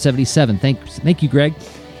IGMHorv77. Thank you, Greg.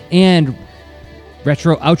 And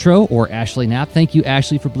Retro Outro, or Ashley Knapp. Thank you,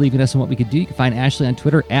 Ashley, for believing in us and what we could do. You can find Ashley on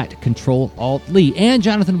Twitter at ControlAltLee. And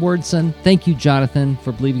Jonathan Wordson. Thank you, Jonathan,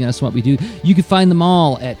 for believing in us and what we do. You can find them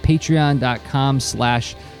all at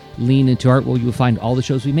patreon.com/leanintoart, where you will find all the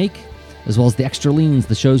shows we make. as well as the extra leans,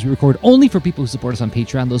 the shows we record only for people who support us on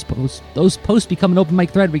Patreon. Those posts become an open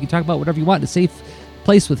mic thread where you can talk about whatever you want in a safe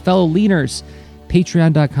place with fellow leaners.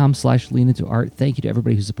 Patreon.com/leanintoart. Thank you to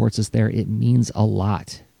everybody who supports us there. It means a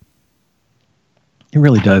lot. It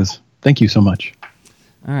really does. Thank you so much.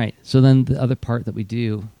 All right. So then the other part that we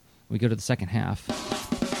do, we go to the second half.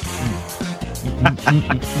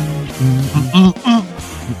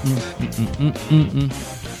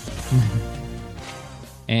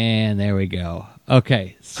 And there we go.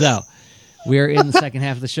 Okay. So we're in the second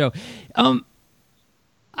half of the show.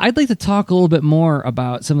 I'd like to talk a little bit more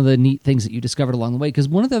about some of the neat things that you discovered along the way, because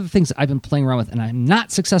one of the other things I've been playing around with, and I'm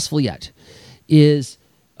not successful yet, is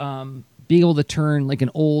being able to turn like an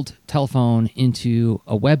old telephone into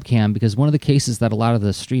a webcam, because one of the cases that a lot of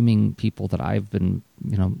the streaming people that I've been,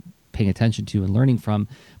 paying attention to and learning from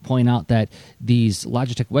point out that these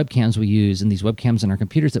Logitech webcams we use and these webcams in our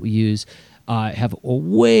computers that we use have a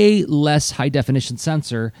way less high-definition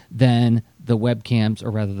sensor than the webcams, or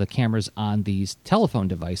rather the cameras on these telephone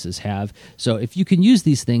devices have. So if you can use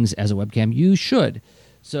these things as a webcam, you should.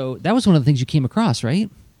 So that was one of the things you came across, right?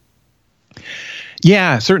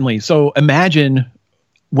 Yeah, certainly. So imagine,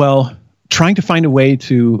 trying to find a way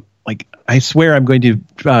to, I swear I'm going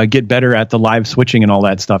to get better at the live switching and all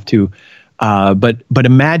that stuff too. But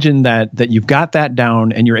imagine that you've got that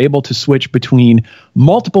down and you're able to switch between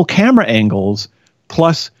multiple camera angles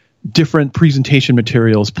plus different presentation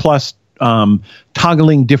materials plus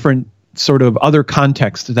toggling different sort of other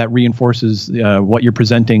context that reinforces what you're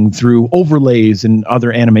presenting through overlays and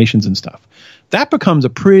other animations and stuff. That becomes a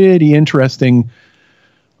pretty interesting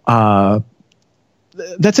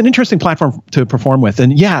that's an interesting platform to perform with.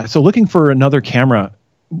 And yeah, so looking for another camera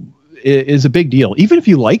is a big deal. Even if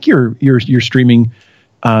you like your streaming,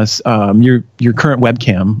 your current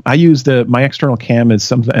webcam. I use my external cam is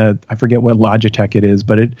something, I forget what Logitech it is,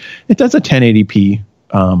 but it does a 1080p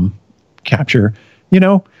capture.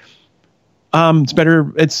 It's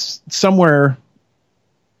better. It's somewhere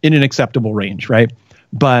in an acceptable range, right?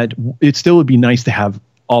 But it still would be nice to have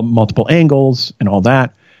multiple angles and all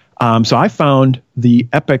that. So I found the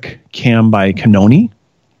Epic Cam by Canoni.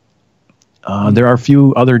 There are a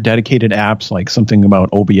few other dedicated apps, like something about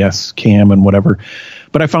OBS Cam and whatever.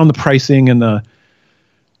 But I found the pricing and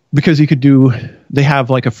because they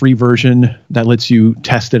have like a free version that lets you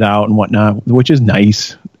test it out and whatnot, which is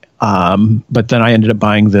nice. But then I ended up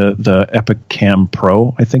buying the Epic Cam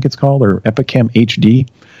Pro, I think it's called, or Epic Cam HD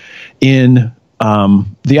in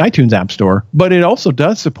the iTunes App Store. But it also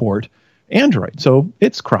does support Android, so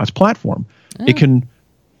it's cross-platform. Oh. It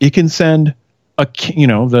can send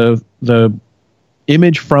the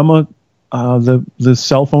image from the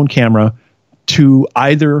cell phone camera to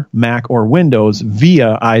either Mac or Windows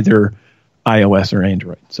via either iOS or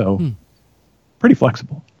Android. So pretty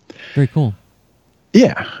flexible. Very cool.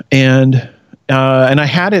 Yeah, and I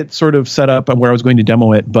had it sort of set up where I was going to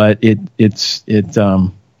demo it, but it's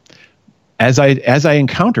as I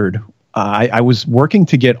encountered. I was working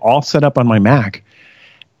to get all set up on my Mac,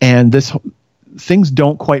 and things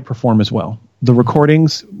don't quite perform as well. The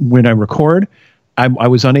recordings, when I record, I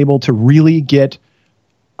was unable to really get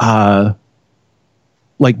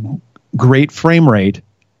great frame rate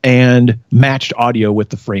and matched audio with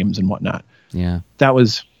the frames and whatnot. Yeah,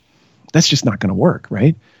 that's just not going to work,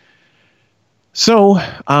 right? So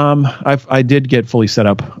I did get fully set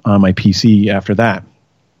up on my PC after that,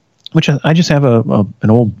 which I just have an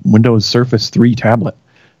old Windows Surface 3 tablet,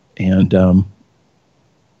 and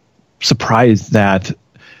surprised that,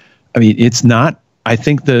 it's not, I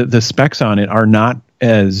think the specs on it are not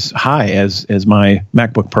as high as my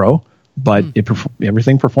MacBook Pro, but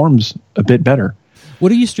everything performs a bit better.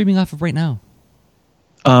 What are you streaming off of right now?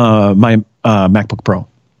 My MacBook Pro.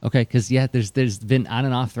 Okay, because there's been on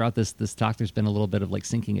and off throughout this talk. There's been a little bit of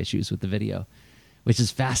syncing issues with the video, which is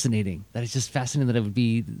fascinating. That is just fascinating that it would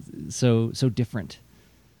be so different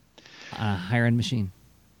on a higher end machine.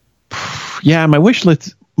 Yeah, my wish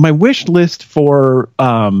list for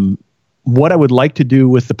what I would like to do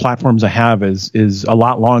with the platforms I have is a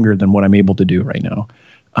lot longer than what I'm able to do right now.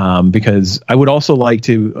 Because I would also like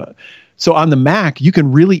to. So on the Mac, you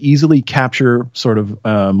can really easily capture sort of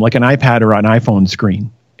like an iPad or an iPhone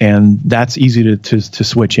screen, and that's easy to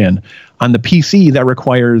switch in. On the PC, that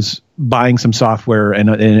requires buying some software, and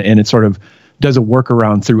it sort of does a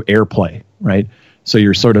workaround through AirPlay, right? So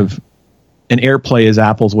you're sort of, and AirPlay is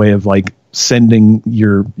Apple's way of sending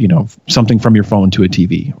your, something from your phone to a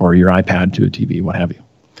TV or your iPad to a TV, what have you.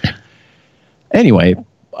 Anyway,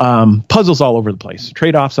 puzzles all over the place,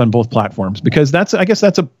 trade-offs on both platforms, because that's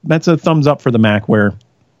a thumbs up for the Mac, where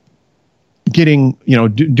getting,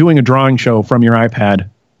 doing a drawing show from your iPad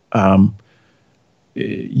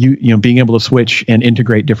being able to switch and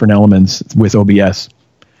integrate different elements with OBS,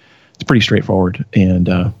 it's pretty straightforward and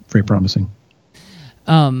very promising.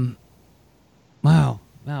 Wow.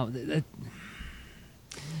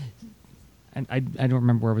 I don't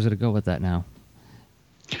remember where I was going to go with that now.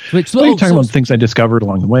 You're talking about things I discovered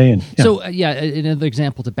along the way, and so another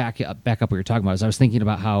example to back up what you're talking about is I was thinking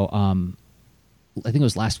about how I think it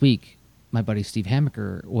was last week my buddy Steve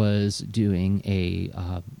Hammaker was doing a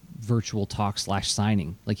virtual talk /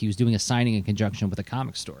 signing. Like he was doing a signing in conjunction with a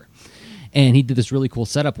comic store. And he did this really cool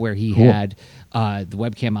setup where he had the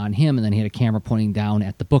webcam on him, and then he had a camera pointing down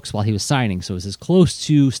at the books while he was signing. So it was as close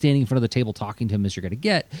to standing in front of the table talking to him as you're going to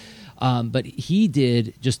get. But he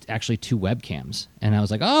did just actually 2 webcams. And I was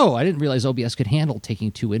like, oh, I didn't realize OBS could handle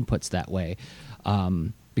taking 2 inputs that way.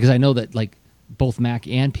 Because I know that like both Mac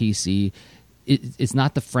and PC, it's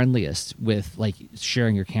not the friendliest with like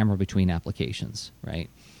sharing your camera between applications, right?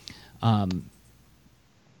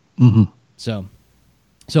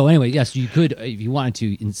 So anyway, yes, you could, if you wanted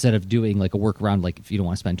to, instead of doing like a workaround, like if you don't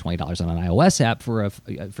want to spend $20 on an iOS app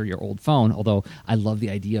for your old phone, although I love the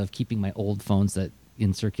idea of keeping my old phones that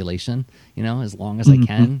in circulation, as long as I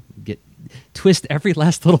can, twist every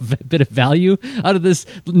last little bit of value out of this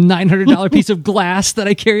 $900 piece of glass that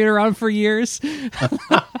I carried around for years.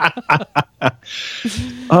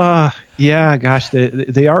 Yeah, gosh,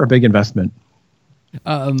 they are a big investment.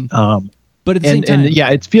 But at the same time, and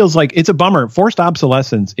it feels like it's a bummer. Forced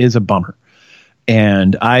obsolescence is a bummer,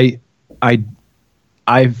 and I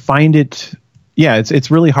find it. Yeah, it's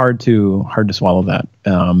really hard to swallow that.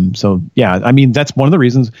 So yeah, I mean that's one of the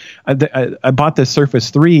reasons I bought this Surface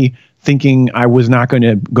 3 thinking I was not going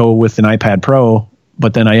to go with an iPad Pro,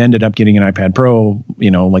 but then I ended up getting an iPad Pro,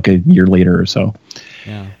 like a year later or so.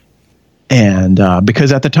 Yeah. And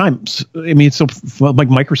because at the time, I mean, so like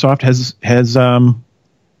Microsoft has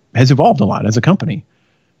evolved a lot as a company.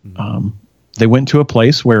 They went to a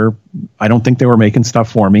place where I don't think they were making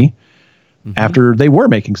stuff for me after they were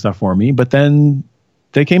making stuff for me, but then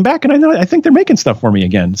they came back and I think they're making stuff for me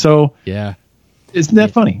again. So yeah, isn't that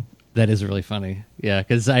funny? That is really funny. Yeah.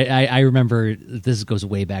 Cause I remember this goes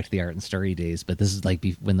way back to the Art and Story days, but this is like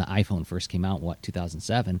when the iPhone first came out,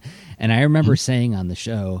 2007. And I remember saying on the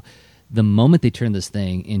show, the moment they turn this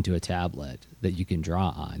thing into a tablet that you can draw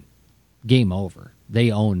on, game over. They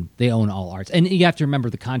own all arts, and you have to remember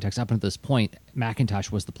the context. Up until this point, Macintosh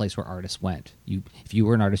was the place where artists went. If you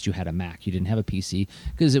were an artist, you had a Mac. You didn't have a PC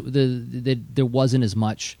because there wasn't as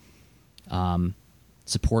much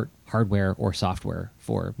support, hardware or software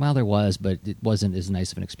for. Well, there was, but it wasn't as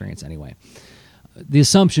nice of an experience anyway. The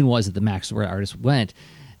assumption was that the Macs were where artists went.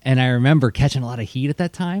 And I remember catching a lot of heat at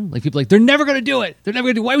that time. Like people like, they're never going to do it. They're never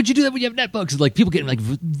going to do it. Why would you do that when you have netbooks? Like people getting like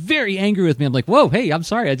very angry with me. I'm like, whoa, hey, I'm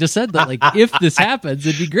sorry. I just said that. Like if this happens,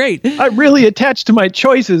 it'd be great. I'm really attached to my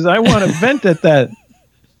choices. I want to vent at that.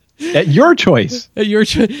 At your choice. At your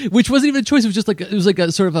which wasn't even a choice. It was just like, it was like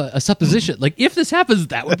a sort of a supposition. Like if this happens,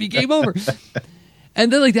 that would be game over.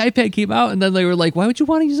 And then like the iPad came out and then they were like, why would you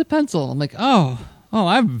want to use a pencil? I'm like, oh,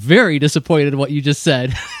 I'm very disappointed in what you just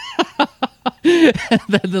said. And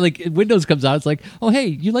then like Windows comes out, it's like, oh hey,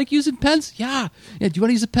 you like using pens? Yeah. Do you want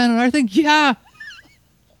to use a pen on our thing? Yeah.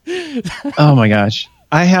 Oh my gosh,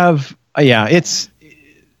 I have. I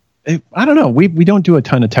don't know. We don't do a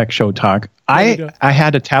ton of tech show talk. I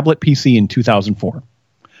had a tablet PC in 2004, which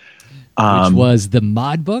was the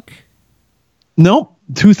Mod Book. No,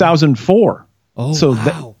 2004. Oh, so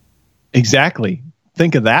wow. Exactly.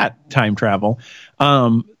 Think of that time travel.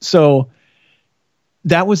 So.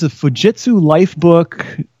 That was a Fujitsu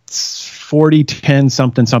Lifebook 4010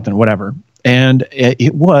 something, whatever. And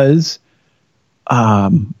it was, I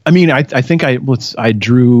mean, I think I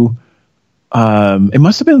drew, it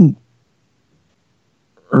must have been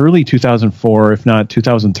early 2004, if not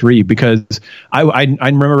 2003, because I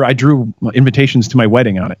remember I drew invitations to my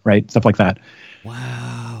wedding on it, right? Stuff like that.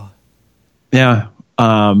 Wow. Yeah.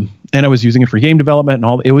 And I was using it for game development and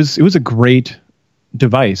all. It was a great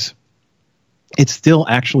device. It still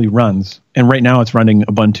actually runs, and right now it's running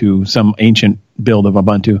Ubuntu, some ancient build of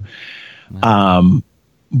Ubuntu. Wow.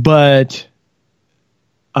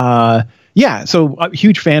 So a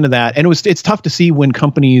huge fan of that, and it's tough to see when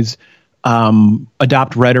companies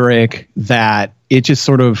adopt rhetoric that it just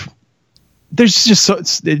sort of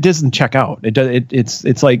it doesn't check out.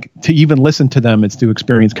 It's like to even listen to them, it's to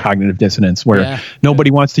experience cognitive dissonance where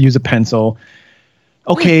nobody wants to use a pencil.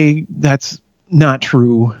 Okay, that's not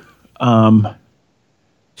true.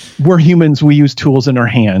 We're humans. We use tools in our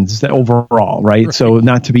hands overall, right? So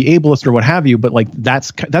not to be ableist or what have you, but like that's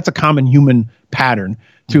a common human pattern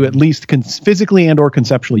to at least physically and or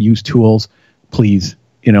conceptually use tools. Please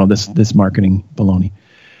this marketing baloney.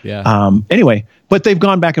 Yeah. Anyway, but they've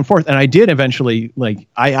gone back and forth, and I did eventually, like,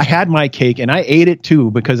 I had my cake and I ate it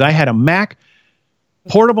too, because I had a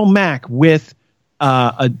portable Mac with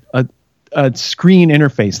a screen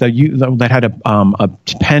interface that had a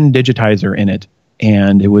pen digitizer in it,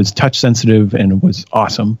 and it was touch sensitive and it was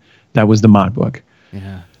awesome. That was the ModBook.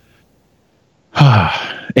 Yeah.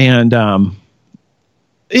 And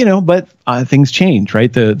but things change,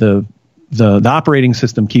 right? The operating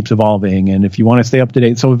system keeps evolving, and if you want to stay up to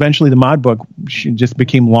date, so eventually the ModBook just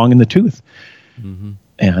became long in the tooth. Mm-hmm.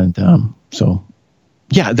 And so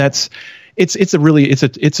yeah, it's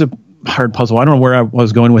a hard puzzle. I don't know where I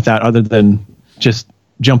was going with that, other than just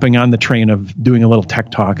jumping on the train of doing a little tech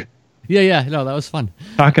talk. Yeah, no, that was fun.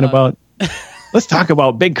 Talking about let's talk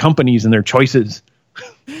about big companies and their choices.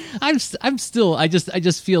 I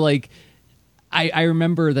just feel like I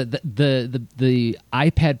remember that the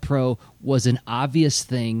iPad Pro was an obvious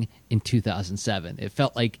thing in 2007. It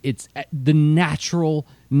felt like it's the natural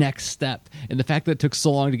next step, and the fact that it took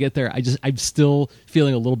so long to get there, I'm still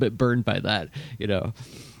feeling a little bit burned by that,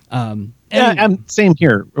 I'm same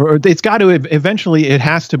here. Or it's got to eventually. It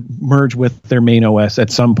has to merge with their main OS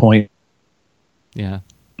at some point. Yeah,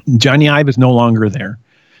 Johnny Ive is no longer there.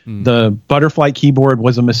 The butterfly keyboard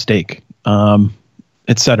was a mistake,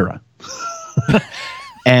 etc.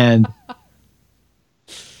 and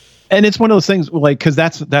it's one of those things, like, because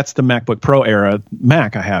that's the MacBook Pro era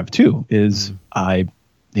Mac I have too. Is I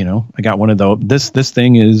got one of those. This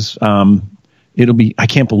thing is I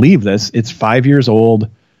can't believe this. It's 5 years old.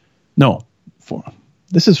 No, 4.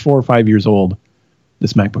 This is 4 or 5 years old.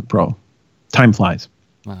 This MacBook Pro. Time flies.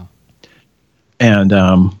 Wow. And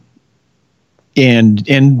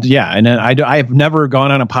yeah, and I've never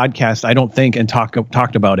gone on a podcast, I don't think, and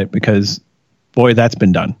talked about it, because boy, that's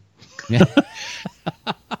been done. Yeah.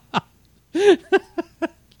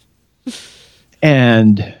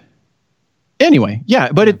 And anyway,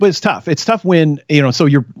 yeah, but it's tough. It's tough when, so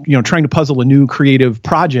you're, trying to puzzle a new creative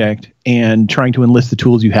project and trying to enlist the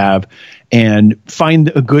tools you have and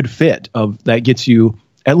find a good fit that gets you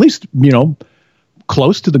at least,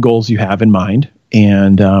 close to the goals you have in mind,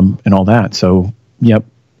 and all that. So, yep,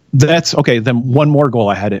 that's okay. Then one more goal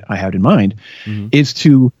I had in mind is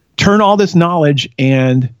to turn all this knowledge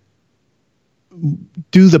and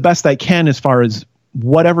do the best I can as far as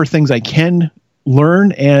whatever things I can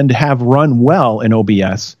learn and have run well in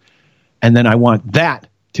OBS, and then I want that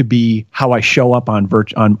to be how I show up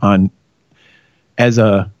on as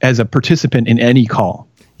a participant in any call.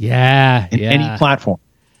 Yeah, any platform.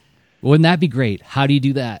 Wouldn't that be great? How do you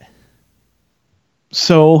do that?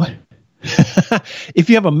 So if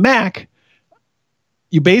you have a Mac,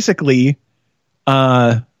 you basically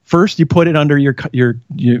first you put it under your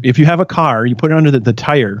if you have a car, you put it under the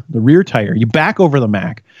tire, the rear tire. You back over the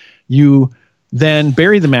Mac. You then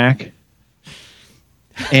bury the Mac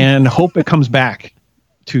and hope it comes back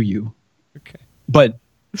to you. Okay. But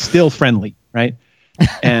still friendly, right?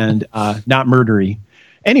 And not murdery.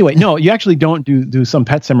 Anyway, no, you actually don't do some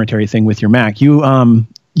Pet Cemetery thing with your Mac.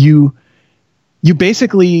 You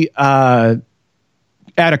basically add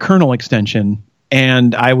a kernel extension,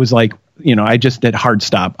 and I was like, I just did hard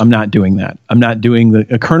stop. I'm not doing that. I'm not doing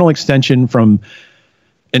a kernel extension from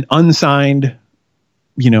an unsigned,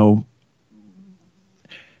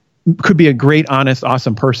 could be a great, honest,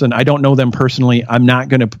 awesome person. I don't know them personally. I'm not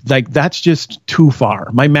going to, that's just too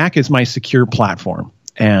far. My Mac is my secure platform,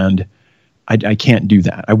 and I can't do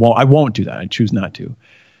that. I won't do that. I choose not to.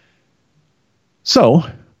 So,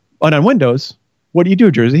 but on Windows, what do you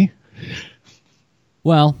do, Jersey?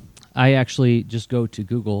 Well, I actually just go to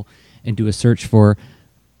Google and do a search for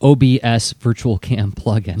OBS Virtual Cam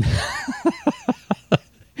plugin.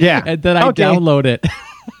 Yeah. And then I download it.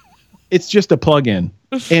 It's just a plugin,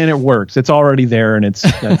 and it works. It's already there, and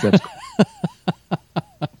that's cool.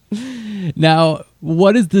 Now,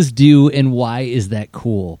 what does this do, and why is that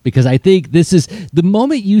cool? Because I think this is the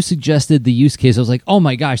moment you suggested the use case, I was like, oh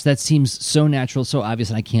my gosh, that seems so natural, so obvious,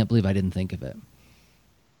 and I can't believe I didn't think of it.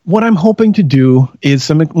 What I'm hoping to do is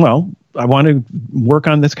I want to work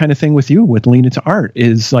on this kind of thing with you, with Lean Into Art,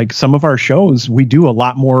 is like some of our shows, we do a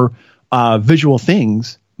lot more visual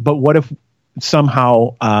things, but what if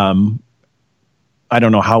somehow, I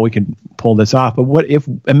don't know how we can pull this off, but what if,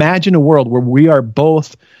 imagine a world where we are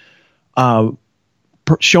both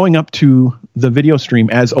showing up to the video stream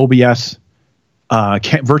as OBS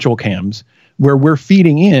virtual cams, where we're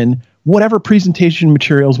feeding in whatever presentation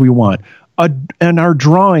materials we want, and our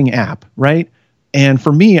drawing app, right? And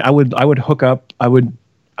for me, I would hook up, I would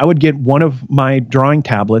get one of my drawing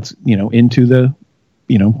tablets, into the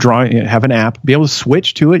have an app, be able to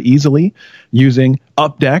switch to it easily using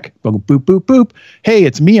Updeck. Boop, boop, boop, boop. Hey,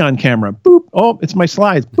 it's me on camera. Boop. Oh, it's my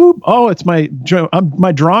slides. Boop. Oh, it's my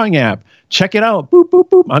drawing app. Check it out. Boop, boop,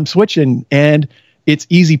 boop. I'm switching, and it's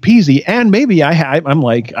easy peasy. And maybe I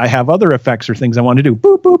have other effects or things I want to do.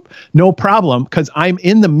 Boop, boop. No problem, because I'm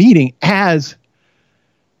in the meeting as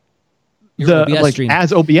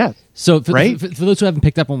as OBS. So for, right? for those who haven't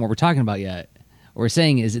picked up on what we're talking about yet, what we're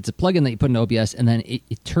saying is it's a plugin that you put in OBS, and then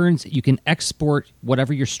it turns, you can export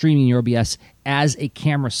whatever you're streaming in your OBS as a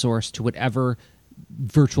camera source to whatever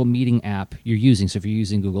virtual meeting app you're using. So if you're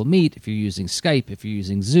using Google Meet, if you're using Skype, if you're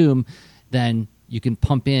using Zoom, then you can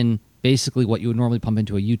pump in basically what you would normally pump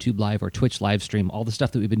into a YouTube live or Twitch live stream, all the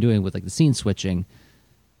stuff that we've been doing with like the scene switching,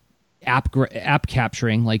 app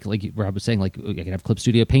capturing, like Rob was saying, like I could have Clip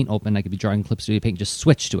Studio Paint open, I could be drawing Clip Studio Paint, just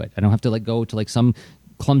switch to it. I don't have to like go to like some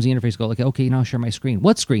clumsy interface, go like, okay, now I'll share my screen.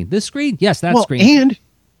 What screen? This screen? Yes, that screen. And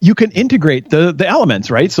you can integrate the elements,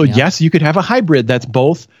 right? So yes, you could have a hybrid that's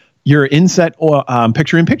both your inset or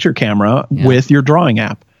picture-in-picture camera with your drawing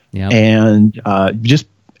app, and just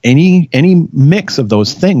any mix of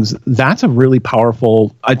those things. That's a really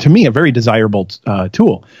powerful, to me, a very desirable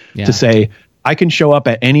tool to say I can show up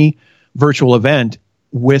at any virtual event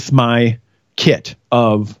with my kit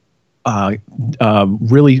of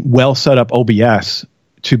really well set up OBS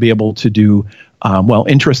to be able to do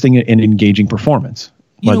interesting and engaging performance,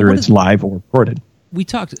 whether it's live or recorded. We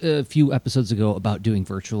talked a few episodes ago about doing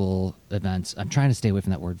virtual events. I'm trying to stay away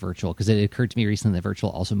from that word virtual because it occurred to me recently that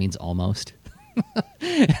virtual also means almost.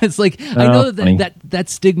 It's like, I know that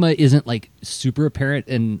stigma isn't like super apparent,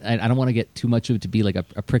 and I don't want to get too much of it to be like a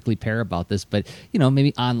prickly pear about this, but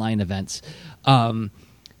maybe online events.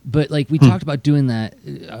 But like we talked about doing that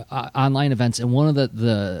online events, and one of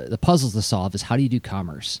the puzzles to solve is how do you do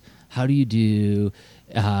commerce? How do you do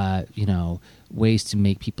ways to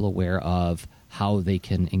make people aware of how they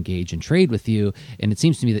can engage and trade with you? And it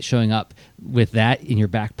seems to me that showing up with that in your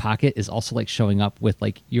back pocket is also like showing up with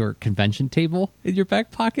like your convention table in your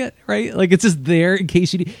back pocket, right? Like it's just there in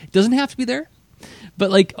case you need. It doesn't have to be there,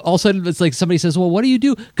 but like all of a sudden it's like somebody says, well, what do you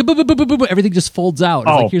do? Everything just folds out. It's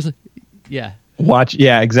like, here's watch.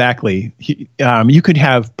 Yeah, exactly. You could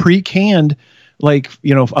have pre-canned, like,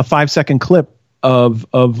 a 5-second clip of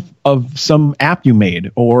some app you made,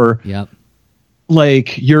 or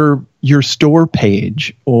like your store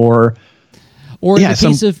page, or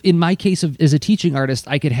in my case of as a teaching artist,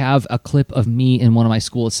 I could have a clip of me in one of my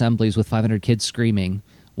school assemblies with 500 kids screaming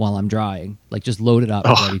while I'm drawing, like just loaded up,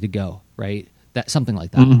 ready to go, right? That something like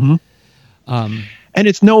that. Mm-hmm. And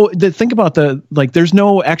it's think about there's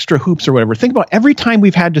no extra hoops or whatever. Think about every time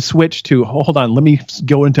we've had to switch to, hold on, let me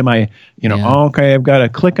go into my, okay, I've got to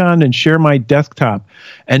click on and share my desktop.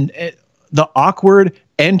 And the awkward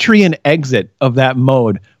entry and exit of that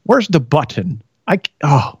mode. Where's the button?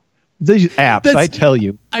 These apps, I tell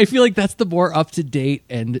you. I feel like that's the more up-to-date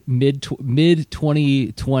and mid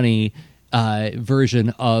 2020 version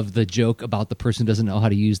of the joke about the person who doesn't know how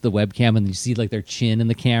to use the webcam, and you see like their chin in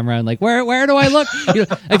the camera and like, where do I look?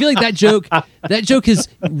 I feel like that joke is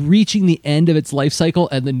reaching the end of its life cycle,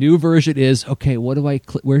 and the new version is, okay, what do I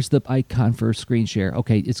where's the icon for screen share?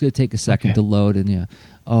 Okay, it's going to take a second to load, and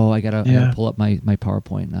I gotta pull up my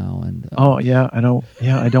PowerPoint now, and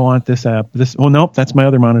I don't want this app. Nope, that's my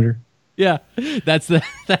other monitor. Yeah, that's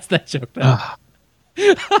that joke now.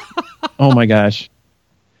 Oh my gosh.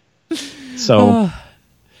 So,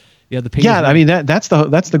 I mean that's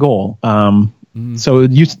the goal. So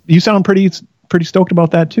you sound pretty stoked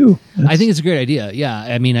about that too. I think it's a great idea. Yeah,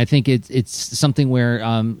 I mean, I think it's something where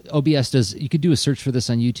OBS does. You could do a search for this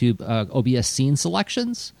on YouTube. OBS scene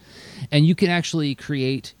selections, and you can actually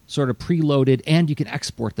create sort of preloaded, and you can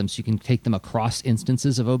export them, so you can take them across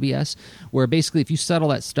instances of OBS, where basically if you set all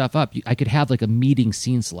that stuff up, I could have like a meeting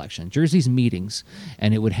scene selection, Jersey's meetings,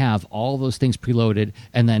 and it would have all those things preloaded.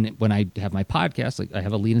 And then when I have my podcast, like I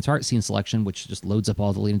have a Lead Into Art scene selection, which just loads up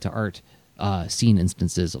all the Lead Into Art scene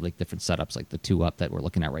instances of like different setups, like the two up that we're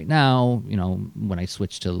looking at right now, when I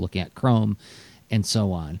switch to looking at Chrome and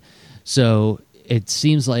so on. So it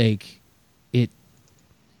seems like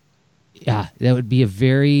that would be a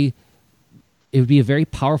very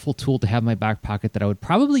powerful tool to have in my back pocket that I would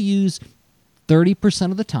probably use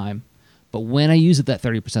 30% of the time, but when I use it that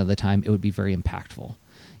 30% of the time, it would be very impactful,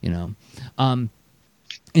 and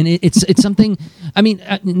it's something. I mean,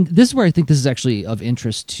 this is where I think this is actually of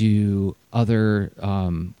interest to other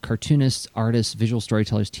cartoonists, artists, visual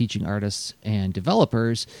storytellers, teaching artists, and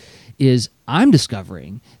developers. Is I'm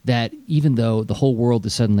discovering that even though the whole world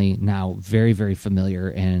is suddenly now very, very familiar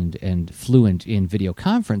and fluent in video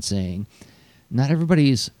conferencing, not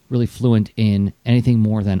everybody's really fluent in anything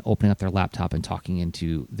more than opening up their laptop and talking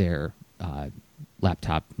into their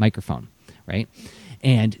laptop microphone, right?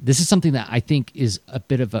 And this is something that I think is a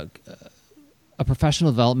bit of a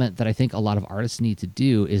professional development that I think a lot of artists need to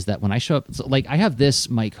do, is that when I show up, so like I have this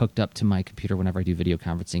mic hooked up to my computer whenever I do video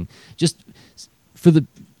conferencing, just for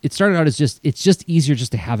it started out as it's just easier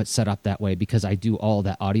just to have it set up that way because I do all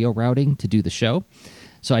that audio routing to do the show.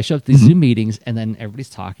 So I show up to these Zoom meetings, and then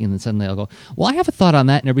everybody's talking, and then suddenly I'll go, well, I have a thought on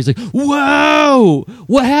that, and everybody's like, whoa,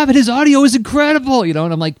 what happened? His audio is incredible, and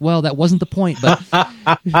I'm like, well, that wasn't the point, but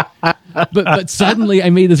but suddenly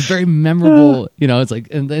I made this very memorable, it's like,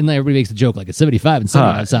 and then everybody makes a joke like it's 75 and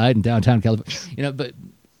sunny outside in downtown California, but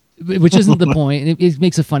which isn't the point. It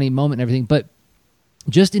makes a funny moment and everything, but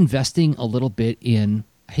just investing a little bit in,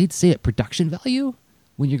 I hate to say it, production value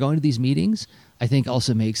when you're going to these meetings, I think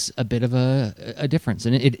also makes a bit of a difference.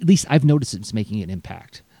 And at least I've noticed it's making an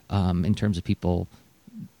impact in terms of people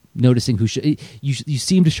noticing who you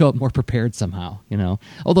seem to show up more prepared somehow,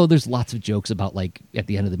 although there's lots of jokes about like at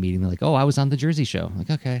the end of the meeting, they're like, oh, I was on the Jersey show. I'm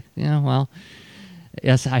like, okay, well,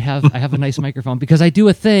 yes, I have a nice microphone because I do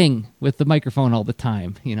a thing with the microphone all the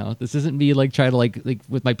time. This isn't me like trying to like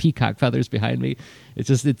with my peacock feathers behind me. It's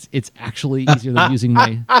just, it's actually easier than using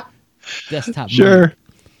my desktop. Sure. Mic.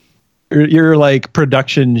 You're like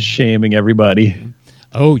production shaming everybody.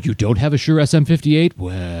 Oh, you don't have a Shure SM58?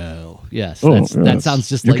 Well, yes. That sounds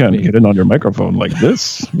just you like can't get in on your microphone like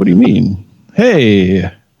this. What do you mean?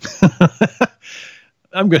 Hey,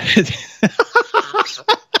 I'm good.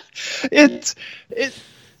 It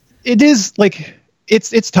is like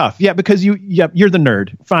it's tough. Yeah, because you're the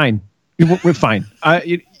nerd. Fine, we're fine.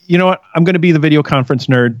 You know what? I'm going to be the video conference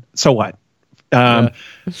nerd. So what? I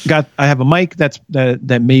have a mic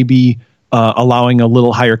that may be allowing a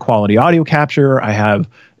little higher quality audio capture. I have,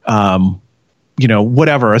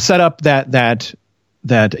 whatever, a setup that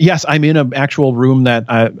yes, I'm in an actual room that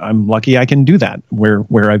I'm lucky I can do that where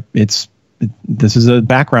this is a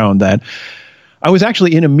background that I was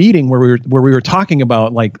actually in a meeting where we were talking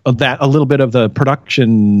about like that, a little bit of the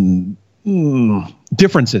production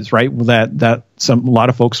differences, right? That a lot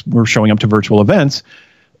of folks were showing up to virtual events,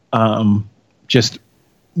 just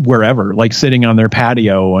wherever, like sitting on their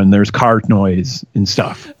patio and there's car noise and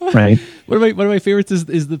stuff, right? One of my favorites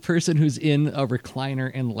is the person who's in a recliner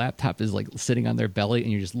and the laptop is like sitting on their belly and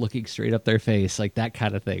you're just looking straight up their face, like that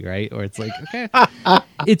kind of thing, right? Or it's like, okay,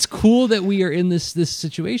 it's cool that we are in this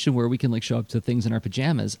situation where we can like show up to things in our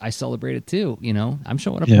pajamas. I celebrate it too, I'm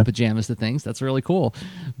showing up in pajamas to things. That's really cool.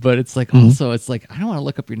 But it's like, also, it's like, I don't want to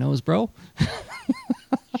look up your nose, bro.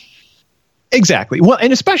 Exactly. Well,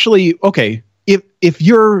 and especially, okay, if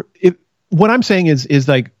what I'm saying is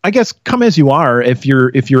like, I guess come as you are if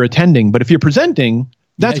you're attending, but if you're presenting,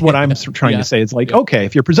 that's what I'm trying to say. It's like, okay,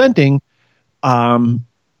 if you're presenting,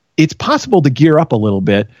 it's possible to gear up a little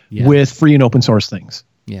bit with free and open source things.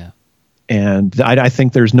 Yeah. And I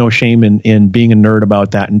think there's no shame in being a nerd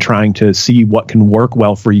about that and trying to see what can work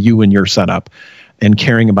well for you and your setup and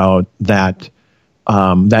caring about that.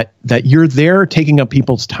 That you're there taking up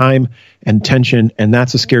people's time and attention, and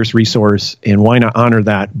that's a scarce resource. And why not honor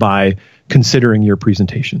that by considering your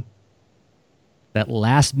presentation? That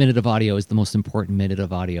last minute of audio is the most important minute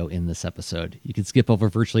of audio in this episode. You can skip over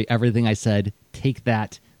virtually everything I said. Take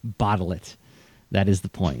that, bottle it. That is the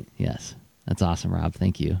point. Yes, that's awesome, Rob.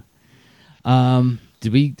 Thank you. Are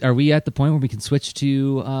we at the point where we can switch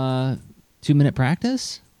to 2-minute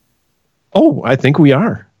practice? Oh, I think we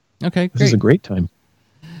are. Okay, great. This is a great time.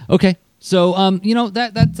 Okay, so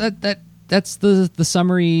that's the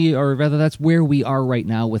summary, or rather, that's where we are right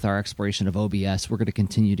now with our exploration of OBS. We're going to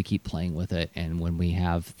continue to keep playing with it, and when we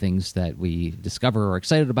have things that we discover or are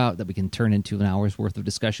excited about that we can turn into an hour's worth of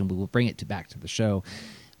discussion, we will bring it back to the show.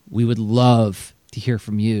 We would love to hear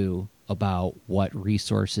from you about what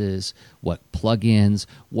resources, what plugins,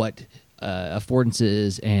 what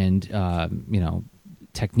affordances, and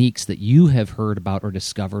techniques that you have heard about or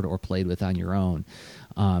discovered or played with on your own,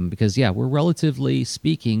 because we're relatively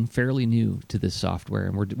speaking fairly new to this software,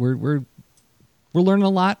 and we're learning a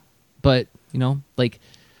lot. But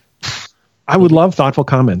I would love thoughtful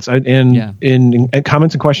comments in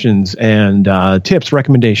comments and questions and tips,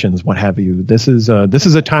 recommendations, what have you. This is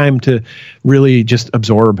a time to really just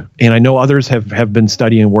absorb, and I know others have been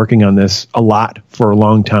studying and working on this a lot for a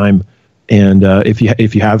long time. And if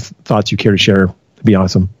you have thoughts you care to share, be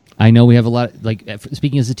awesome. I know we have a lot, like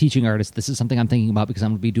speaking as a teaching artist, this is something I'm thinking about because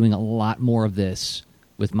I'm going to be doing a lot more of this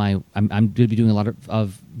with I'm going to be doing a lot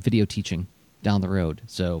of video teaching down the road.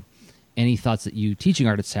 So any thoughts that you teaching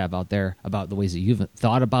artists have out there about the ways that you've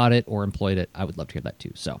thought about it or employed it, I would love to hear that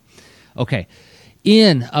too. So, okay.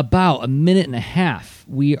 In about a minute and a half,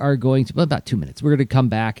 we are going to, well, about 2 minutes, we're going to come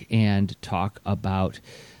back and talk about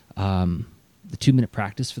the 2-minute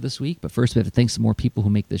practice for this week. But first, we have to thank some more people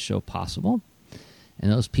who make this show possible.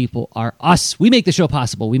 And those people are us. We make the show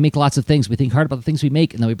possible. We make lots of things. We think hard about the things we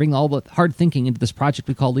make, and then we bring all the hard thinking into this project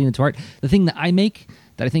we call Lean Into Art. The thing that I make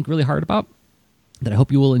that I think really hard about, that I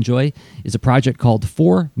hope you will enjoy, is a project called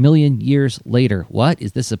 4 Million Years Later. What?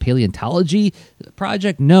 Is this a paleontology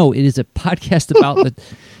project? No, it is a podcast about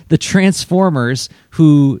the Transformers,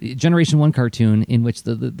 Generation 1 cartoon, in which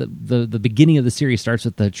the beginning of the series starts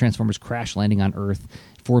with the Transformers crash landing on Earth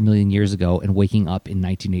 4 million years ago and waking up in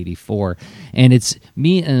 1984. And it's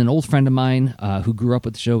me and an old friend of mine who grew up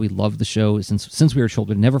with the show. We loved the show since we were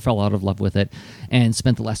children, never fell out of love with it, and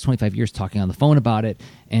spent the last 25 years talking on the phone about it,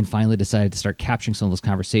 and finally decided to start capturing some of those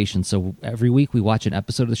conversations. So every week we watch an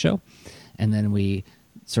episode of the show, and then we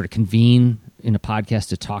sort of convene in a podcast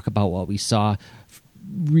to talk about what we saw,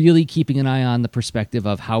 really keeping an eye on the perspective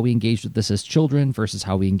of how we engaged with this as children versus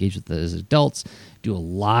how we engaged with it as adults. Do a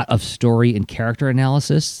lot of story and character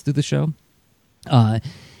analysis through the show,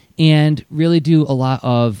 and really do a lot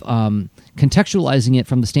of contextualizing it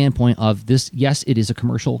from the standpoint of this. Yes, it is a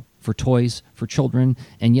commercial for toys for children,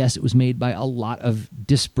 and yes, it was made by a lot of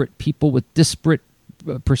disparate people with disparate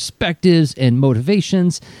perspectives and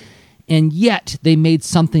motivations, and yet they made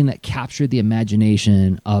something that captured the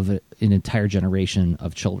imagination of an entire generation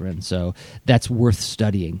of children. So that's worth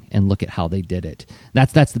studying, and look at how they did it.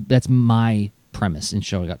 That's my premise in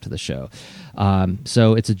showing up to the show.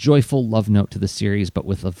 So it's a joyful love note to the series, but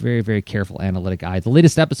with a very, very careful analytic eye. The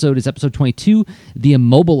latest episode is episode 22, The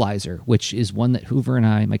Immobilizer, which is one that Hoover and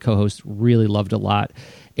I, my co-host, really loved a lot.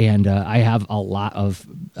 And I have a lot of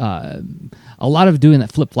doing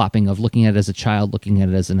that flip-flopping of looking at it as a child, looking at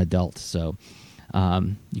it as an adult. So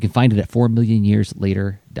you can find it at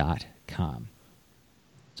 4millionyearslater.com.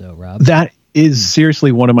 So, Rob? That is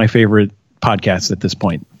seriously one of my favorite podcasts at this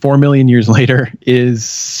point. 4 million years later is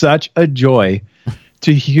such a joy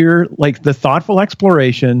to hear, like, the thoughtful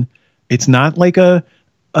exploration. It's not like a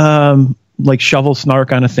like shovel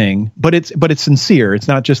snark on a thing, but it's sincere. It's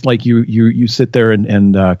not just like you sit there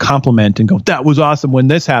and compliment and go, that was awesome when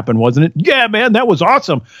this happened, wasn't it? Yeah, man, that was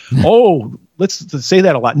awesome. Oh, let's say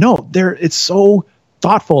that a lot. No, it's so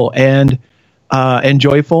thoughtful and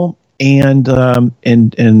joyful and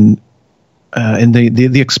the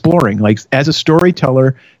exploring. Like, as a storyteller,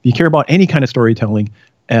 if you care about any kind of storytelling,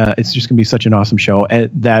 it's just going to be such an awesome show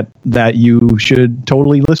that you should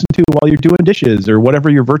totally listen to while you're doing dishes or whatever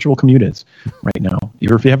your virtual commute is right now.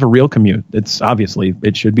 Or if you have a real commute, it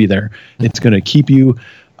should be there. It's going to keep you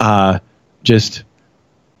it's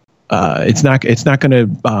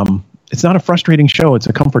not a frustrating show. It's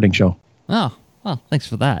a comforting show. Oh, well, thanks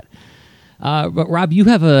for that. But Rob, you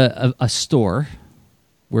have a store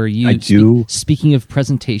where you I do. Speaking of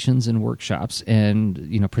presentations and workshops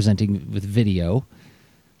and presenting with video,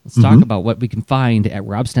 let's talk about what we can find at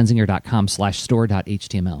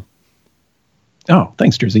robstenzinger.com/store.html. Oh,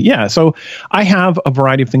 thanks, Jersey. Yeah, so I have a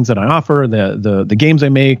variety of things that I offer, the games I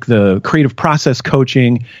make, the creative process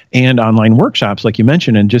coaching, and online workshops, like you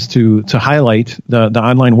mentioned. And just to highlight the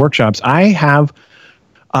online workshops, I have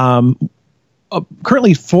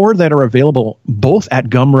currently 4 that are available both at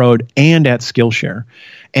Gumroad and at Skillshare.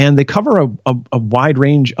 And they cover a wide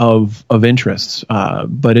range of interests,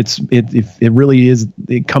 but it really is.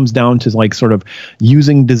 It comes down to, like, sort of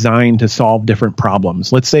using design to solve different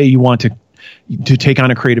problems. Let's say you want to take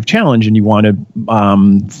on a creative challenge and you want to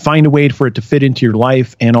find a way for it to fit into your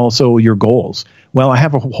life and also your goals. Well, I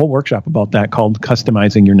have a whole workshop about that called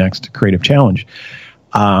Customizing Your Next Creative Challenge.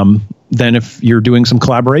 Then if you're doing some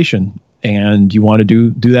collaboration and you want to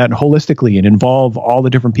do that holistically and involve all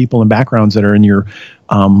the different people and backgrounds that are in your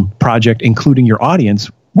project, including your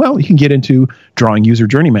audience, well, you can get into drawing user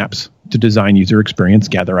journey maps to design user experience,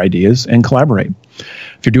 gather ideas, and collaborate.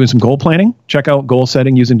 If you're doing some goal planning, check out goal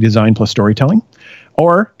setting using design plus storytelling.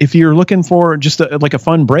 Or if you're looking for just like a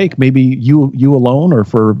fun break, maybe you alone or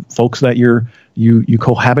for folks that you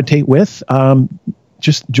cohabitate with,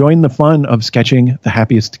 just join the fun of sketching the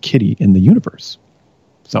happiest kitty in the universe.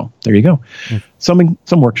 So there you go. Some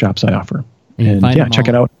workshops I offer. And yeah, check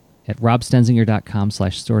it out at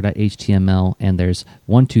robstenzinger.com/store.html. And there's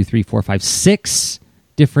 6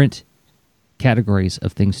 different categories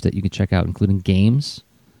of things that you can check out, including games,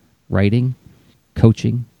 writing,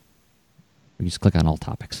 coaching. You just click on all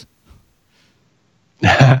topics.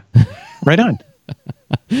 Right on.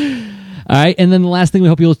 All right, and then the last thing we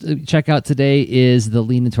hope you'll check out today is the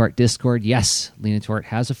Lean Into Art Discord. Yes, Lean Into Art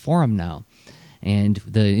has a forum now. And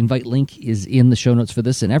the invite link is in the show notes for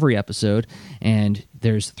this and every episode. And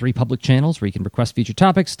There's 3 public channels where you can request featured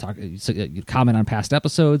topics, comment on past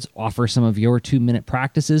episodes, offer some of your 2-minute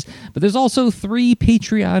practices. But there's also 3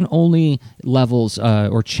 Patreon-only levels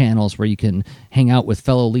or channels where you can hang out with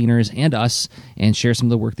fellow leaners and us and share some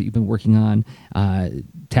of the work that you've been working on,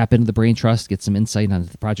 tap into the Brain Trust, get some insight on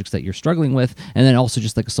the projects that you're struggling with, and then also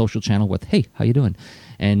just like a social channel with, hey, how you doing?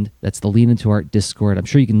 And that's the Lean Into Art Discord. I'm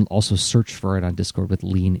sure you can also search for it on Discord with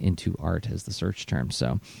Lean Into Art as the search term.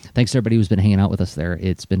 So thanks to everybody who's been hanging out with us there.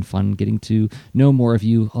 It's been fun getting to know more of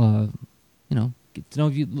you, get to know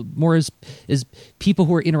you more as people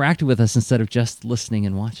who are interacting with us instead of just listening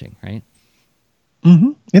and watching, right?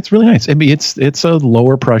 Mm-hmm. It's really nice. I mean, it's a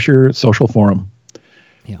lower pressure social forum.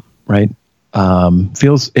 Yeah. Right.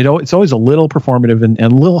 It's always a little performative and a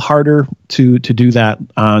little harder to do that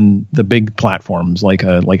on the big platforms like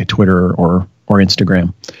a Twitter or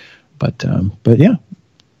Instagram. But yeah,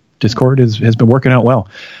 Discord has been working out well.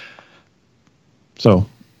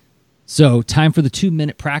 So time for the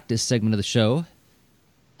 2-minute practice segment of the show.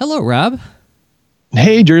 Hello, Rob.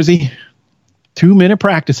 Hey, Jersey. 2-minute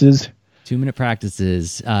practices. 2-minute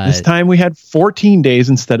practices. This time we had 14 days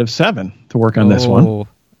instead of 7 to work on this one.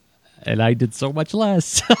 And I did so much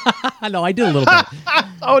less. No, I did a little bit.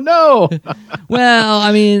 Oh, no. Well,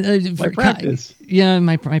 I mean... my practice. Yeah,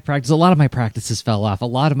 my practice. A lot of my practices fell off. A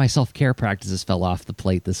lot of my self-care practices fell off the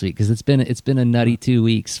plate this week because it's been a nutty 2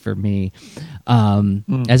 weeks for me,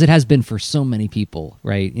 as it has been for so many people,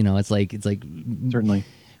 right? It's like Certainly.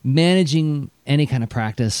 Managing any kind of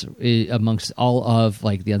practice amongst all of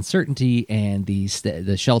like the uncertainty and the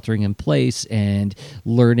sheltering in place and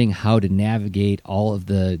learning how to navigate all of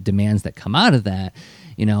the demands that come out of that,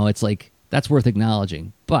 it's like that's worth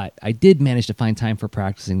acknowledging. But I did manage to find time for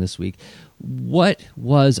practicing this week. What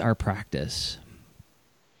was our practice?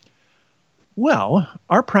 Well,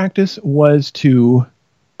 our practice was to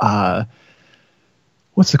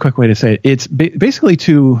what's the quick way to say it? It's basically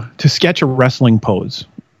to sketch a wrestling pose.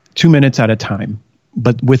 2 minutes at a time,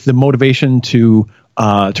 but with the motivation to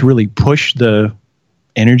really push the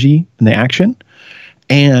energy and the action.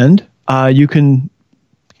 And you can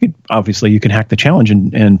hack the challenge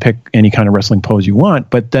and pick any kind of wrestling pose you want.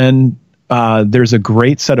 But then there's a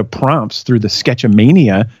great set of prompts through the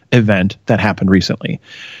Sketchamania event that happened recently.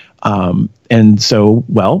 And so,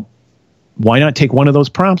 well, why not take one of those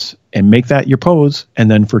prompts and make that your pose?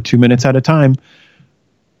 And then for 2 minutes at a time,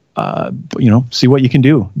 see what you can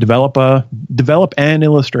do. Develop an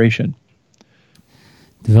illustration.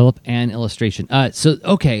 So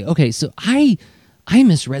I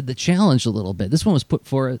misread the challenge a little bit. This one was put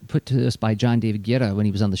to us by John David Guerra when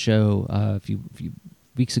he was on the show a few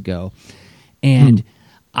weeks ago, and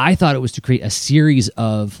I thought it was to create a series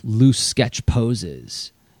of loose sketch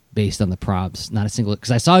poses based on the prompts, not a single,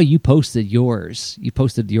 because I saw you posted yours. You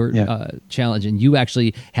posted your challenge, and you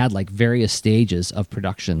actually had like various stages of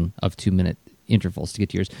production of 2-minute intervals to get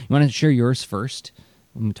to yours. You want to share yours first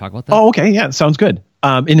when we talk about that? Oh, okay. Yeah, sounds good.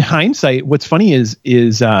 In hindsight, what's funny is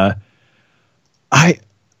I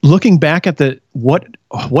looking back at what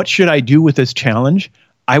should I do with this challenge?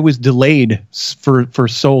 I was delayed for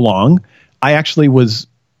so long. I actually was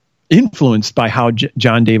influenced by how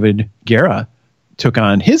John David Guerra took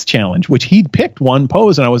on his challenge, which he'd picked one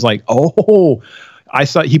pose, and I was like, oh, I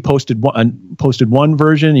saw he posted one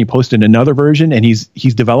version, he posted another version, and he's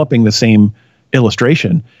developing the same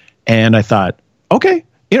illustration. And I thought, okay,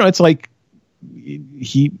 it's like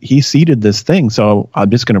he seeded this thing, so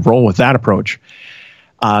I'm just going to roll with that approach.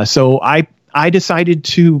 So I decided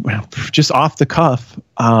to just off the cuff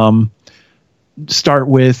start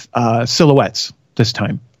with silhouettes this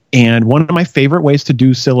time. And one of my favorite ways to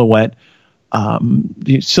do silhouette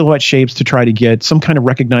shapes to try to get some kind of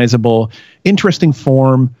recognizable, interesting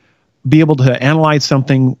form, be able to analyze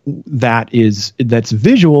something that's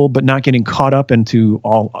visual, but not getting caught up into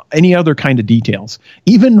any other kind of details,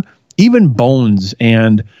 even bones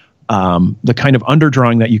and the kind of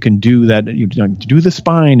underdrawing that you can do, that you do the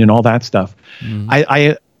spine and all that stuff.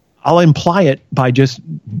 I'll imply it by just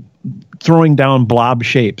throwing down blob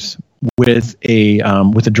shapes with a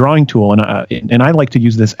drawing tool, and I like to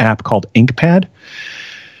use this app called InkPad,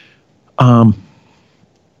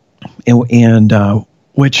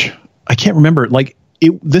 which I can't remember.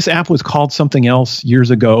 This app was called something else years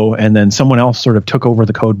ago, and then someone else sort of took over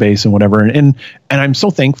the code base and whatever. And I'm so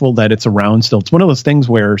thankful that it's around still. It's one of those things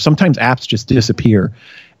where sometimes apps just disappear,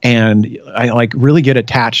 and I really get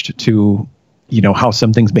attached to how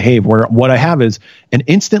some things behave. Where what I have is an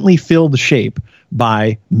instantly filled shape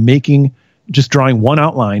by just drawing one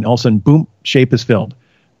outline. All of a sudden, boom, shape is filled,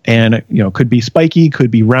 and could be spiky,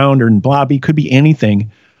 could be round or blobby, could be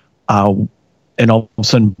anything. And and all of a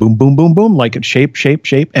sudden, boom, boom, boom, boom, like it shape,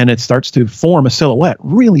 and it starts to form a silhouette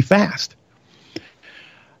really fast.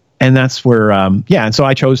 And that's where, and so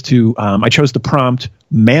I chose the prompt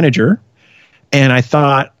manager, and I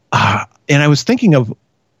thought, and I was thinking of,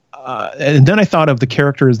 and then I thought of the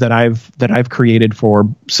characters that I've created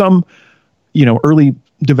for some, early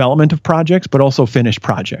development of projects, but also finished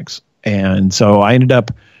projects. And so I ended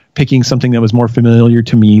up picking something that was more familiar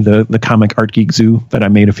to me, the comic Art Geek Zoo that I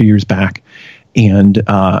made a few years back. And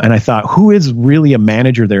I thought, who is really a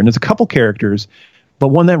manager there? And there's a couple characters, but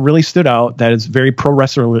one that really stood out that is very pro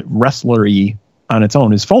wrestler-y on its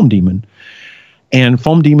own is Foam Demon. And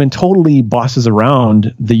Foam Demon totally bosses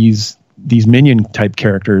around these minion type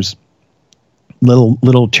characters,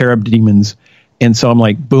 little cherub demons. And so I'm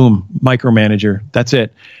like, boom, micromanager. That's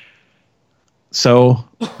it. So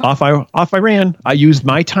off I ran. I used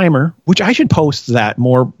my timer, which I should post that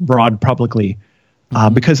more broad publicly,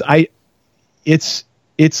 because it's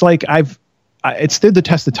like it stood the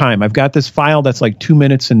test of time. I've got this file that's like 2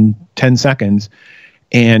 minutes and 10 seconds,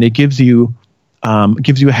 and it gives you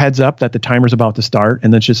a heads up that the timer's about to start,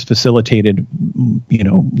 and that's just facilitated,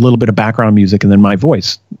 a little bit of background music and then my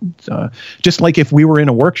voice, just like if we were in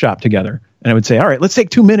a workshop together, and I would say, all right, let's take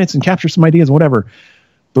 2 minutes and capture some ideas, whatever.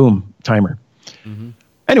 Boom, timer. Mm-hmm.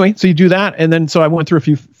 Anyway, so you do that, and then so I went through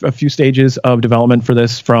a few stages of development for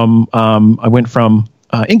this. I went from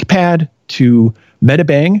InkPad to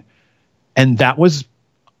Metabang, and that was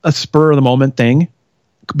a spur of the moment thing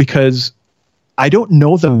because I don't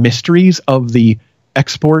know the mysteries of the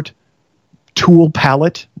export tool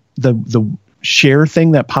palette, the share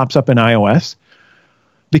thing that pops up in iOS,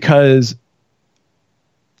 because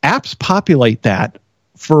apps populate that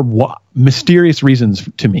for mysterious reasons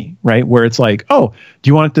to me, right? Where it's like, oh, do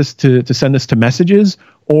you want this to send this to messages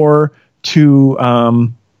or to,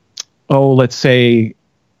 let's say,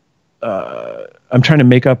 I'm trying to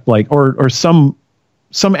make up or some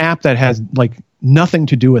app that has like nothing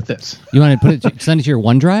to do with this. You want to send it to your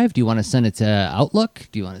OneDrive? Do you want to send it to Outlook?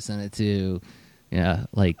 Do you want to send it to,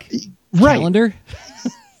 Calendar?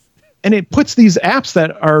 And it puts these apps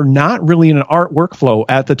that are not really in an art workflow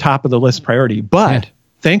at the top of the list priority. But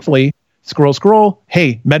thankfully, scroll,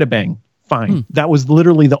 hey, Metabang, fine. That was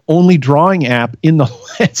literally the only drawing app in the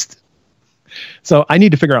list. So I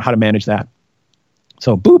need to figure out how to manage that.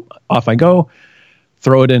 So boop, off I go.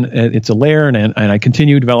 Throw it in. It's a layer, and I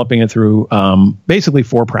continue developing it through basically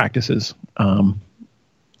 4 practices. And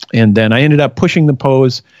then I ended up pushing the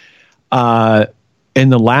pose.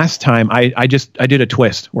 And the last time I did a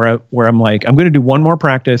twist where I'm like, I'm going to do one more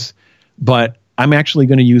practice, but I'm actually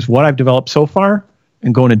going to use what I've developed so far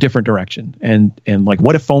and go in a different direction. And like,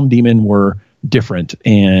 what if Foam Demon were different?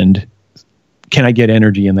 And can I get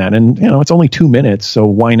energy in that? And it's only 2 minutes, so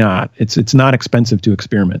why not? It's not expensive to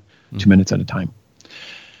experiment 2 minutes at a time.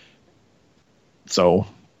 So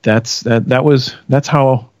that's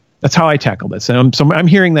how I tackled this. And I'm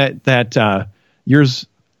hearing that yours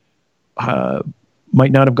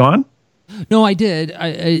might not have gone. No, I did.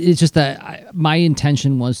 It's just that my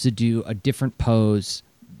intention was to do a different pose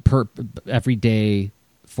every day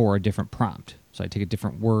for a different prompt. So I take a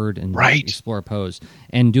different word and explore a pose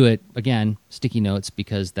and do it again, sticky notes,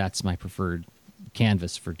 because that's my preferred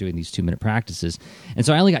canvas for doing these 2 minute practices. And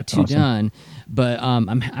so I only got 2 done, but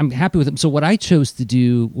I'm happy with them. So what I chose to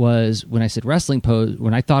do was, when I said wrestling pose,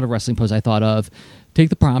 when I thought of wrestling pose, I thought of take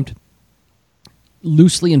the prompt,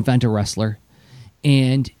 loosely invent a wrestler,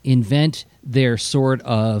 and invent their sort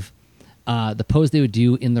of the pose they would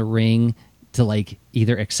do in the ring to like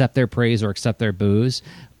either accept their praise or accept their boos.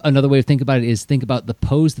 Another way to think about it is think about the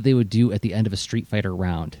pose that they would do at the end of a Street Fighter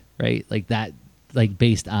round, right? Like that, like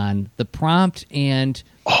based on the prompt and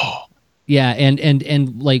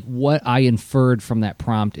and like what I inferred from that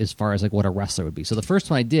prompt as far as like what a wrestler would be. So the first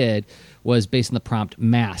one I did was based on the prompt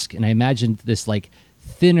mask, and I imagined this like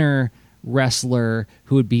thinner wrestler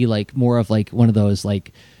who would be like more of like one of those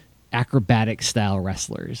like acrobatic style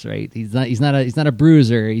wrestlers, right? He's not a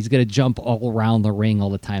bruiser. He's going to jump all around the ring all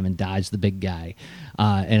the time and dodge the big guy.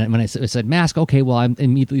 And when I said mask, okay, well, I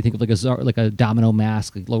immediately think of like a Domino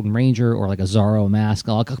mask, like Lone Ranger, or like a Zorro mask.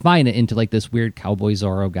 I'll combine it into like this weird cowboy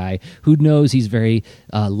Zorro guy who knows he's very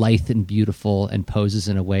lithe and beautiful and poses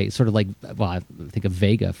in a way sort of like, well, I think of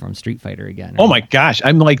Vega from Street Fighter again. Oh my gosh,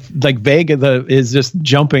 I'm like Vega is just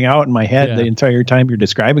jumping out in my head the entire time you're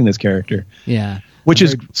describing this character. Yeah. Which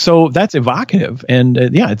is, so that's evocative. And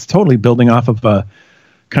it's totally building off of a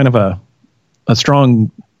kind of a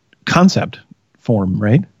strong concept form,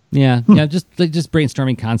 right? Yeah, just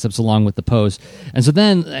brainstorming concepts along with the pose. And so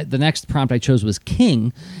then the next prompt I chose was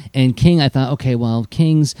king, and king I thought, okay, well,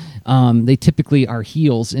 kings they typically are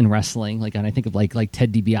heels in wrestling, like, and I think of like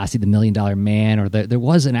Ted DiBiase, the $1 Million Man, or there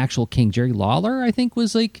was an actual king, Jerry Lawler, I think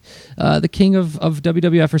was like the king of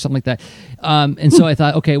WWF or something like that. And so I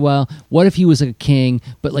thought, okay, well, what if he was a king,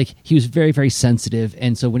 but like he was very, very sensitive,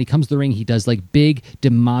 and so when he comes to the ring, he does like big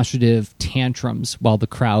demonstrative tantrums while the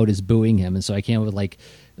crowd is booing him, and so I came up with like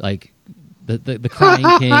the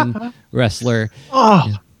crying king wrestler.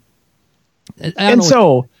 Oh. And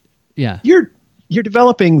so yeah, you're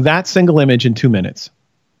developing that single image in 2 minutes.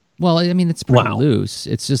 Well, I mean, it's pretty loose.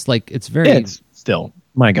 It's just like it's still,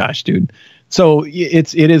 my gosh, dude. So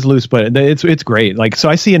it is loose, but it's great. Like, so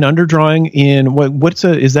I see an underdrawing in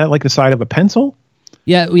is that like the side of a pencil?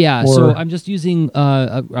 Yeah. So I'm just using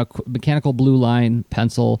a mechanical blue line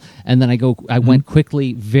pencil, and then I went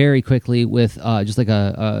very quickly with just like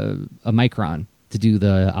a micron to do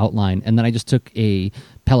the outline, and then I just took a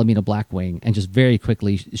Palomino Blackwing and just very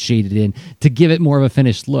quickly shaded in to give it more of a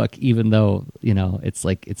finished look, even though, you know, it's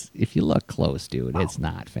if you look close, dude, it's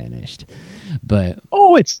not finished. But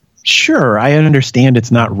it's sure, I understand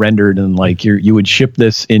it's not rendered, and like you would ship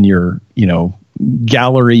this in your, you know,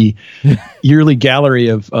 yearly gallery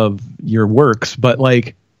of your works, but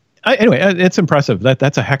like anyway, it's impressive.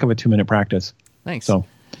 That's a heck of a 2-minute practice. Thanks. So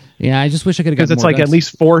yeah, I just wish I could have got because it's like at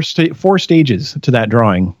least four stages to that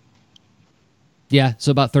drawing. Yeah,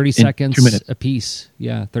 so about 30 seconds a piece.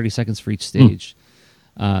 Yeah, 30 seconds for each stage.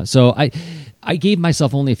 So I gave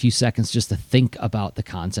myself only a few seconds just to think about the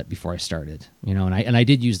concept before I started, you know, and I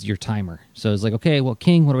did use your timer. So it was like, okay, well,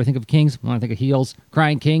 king, what do I think of kings? What do I think of heels?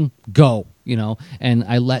 Crying king, go, you know, and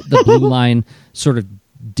I let the blue line sort of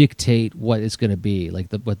dictate what it's going to be,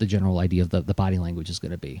 like what the general idea of the body language is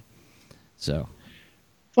going to be. So,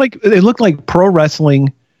 like, it looked like pro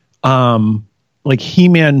wrestling, like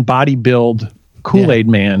He-Man body build Kool-Aid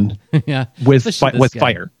Man yeah, with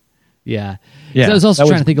fire. Yeah. Yeah. So I was also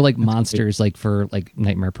trying to think of like monsters, like for like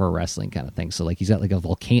Nightmare Pro Wrestling kind of thing. So like he's got like a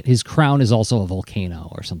volcano. His crown is also a volcano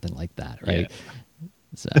or something like that, right? Yeah.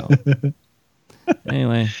 So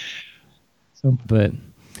anyway,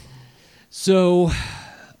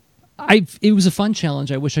 it was a fun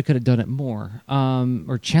challenge. I wish I could have done it more.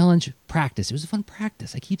 Or challenge practice. It was a fun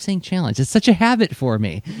practice. I keep saying challenge. It's such a habit for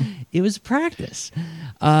me. It was practice.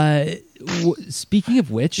 Speaking of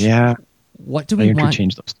which, yeah. What do we want?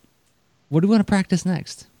 Change those. What do we want to practice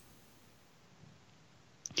next?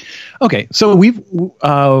 Okay, so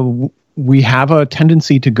we have a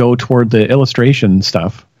tendency to go toward the illustration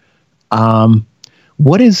stuff.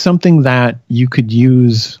 What is something that you could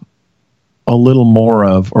use a little more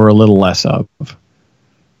of or a little less of?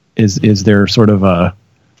 Is there sort of a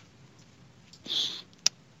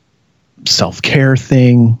self-care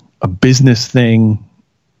thing, a business thing?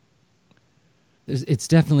 It's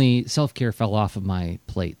definitely self-care fell off of my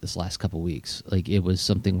plate this last couple of weeks. Like it was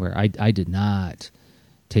something where I did not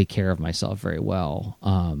take care of myself very well.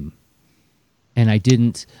 And I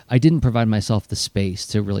didn't provide myself the space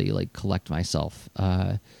to really like collect myself.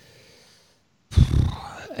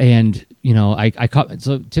 And you know, I caught,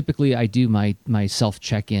 so typically I do my self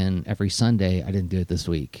check-in every Sunday. I didn't do it this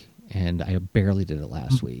week, and I barely did it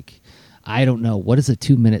last week. I don't know, what does a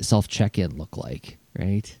 2-minute self check-in look like,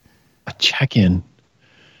 right? A check-in.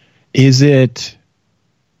 Is it?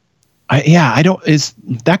 I don't. Is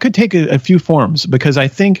that could take a few forms, because I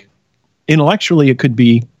think intellectually it could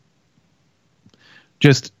be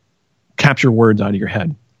just capture words out of your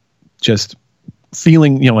head, just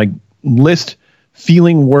feeling, you know, like list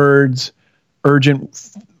feeling words,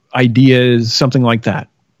 urgent ideas, something like that.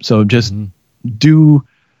 So just do.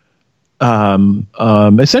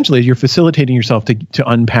 Essentially, you're facilitating yourself to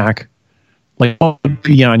unpack like what would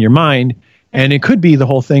be on your mind, and it could be the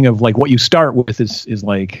whole thing of like what you start with is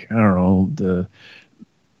like, I don't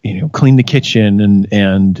know, clean the kitchen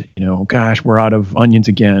and gosh, we're out of onions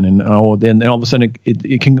again, and then all of a sudden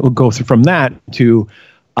it can go through from that to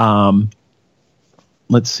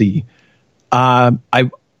let's see, I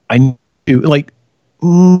do like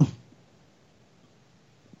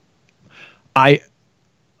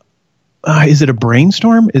is it a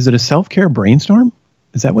brainstorm? Is it a self-care brainstorm?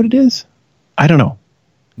 Is that what it is? I don't know.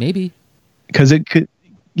 Maybe. Because it could,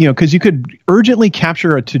 because you could urgently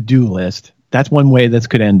capture a to-do list. That's one way this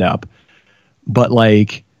could end up. But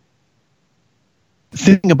like,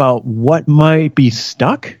 thinking about what might be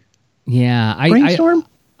stuck. Yeah. Brainstorm?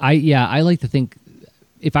 I like to think,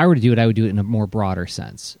 if I were to do it, I would do it in a more broader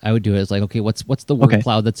sense. I would do it as like, okay, what's the word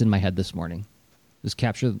cloud that's in my head this morning? Just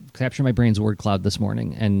capture my brain's word cloud this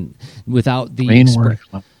morning, and without the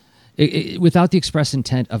without the express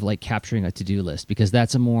intent of like capturing a to-do list, because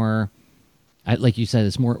that's a more, like you said,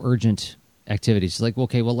 it's more urgent activities. It's like,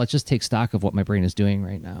 okay, well, let's just take stock of what my brain is doing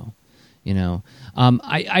right now.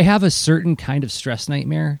 I have a certain kind of stress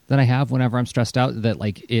nightmare that I have whenever I'm stressed out, that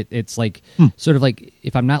like it's like sort of like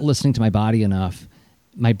if I'm not listening to my body enough,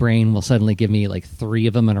 my brain will suddenly give me like 3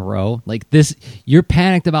 of them in a row. Like this, you're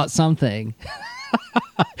panicked about something.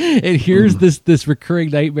 And here's this recurring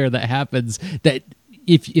nightmare that happens that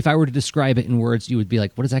if I were to describe it in words, you would be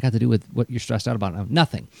like, what does that got to do with what you're stressed out about?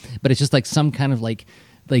 Nothing. But it's just like some kind of like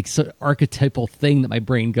sort of archetypal thing that my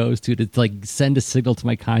brain goes to like send a signal to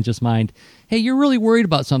my conscious mind. Hey, you're really worried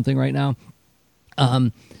about something right now.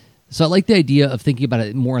 So I like the idea of thinking about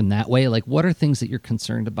it more in that way. Like, what are things that you're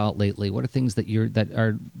concerned about lately? What are things that you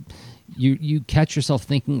catch yourself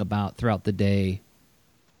thinking about throughout the day?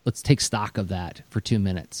 Let's take stock of that for 2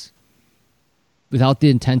 minutes without the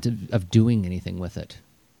intent of doing anything with it.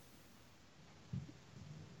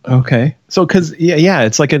 Okay. So, cause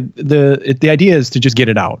it's like the idea is to just get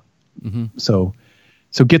it out. Mm-hmm. So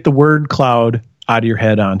get the word cloud out of your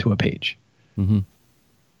head onto a page. Mm-hmm.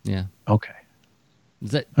 Yeah. Okay.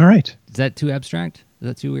 All right? Is that too abstract? Is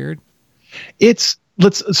that too weird?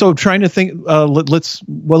 Trying to think,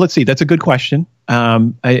 let's see. That's a good question.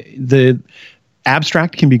 The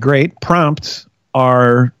abstract can be great. Prompts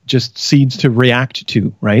are just seeds to react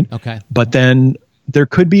to, right? Okay. But then there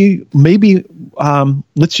could be maybe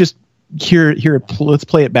let's just hear it. Let's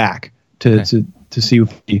play it back to see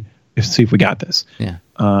if we got this. Yeah.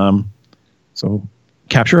 So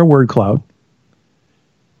capture a word cloud,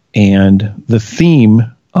 and the theme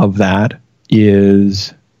of that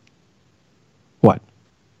is what?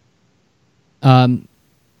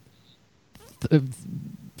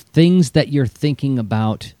 Things that you're thinking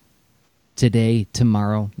about today,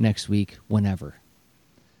 tomorrow, next week, whenever.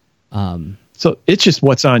 So it's just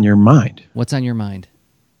what's on your mind. What's on your mind?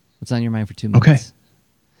 What's on your mind for 2 minutes?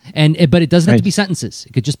 Okay. But it doesn't have to be sentences.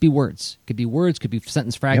 It could just be words. It could be words. Could be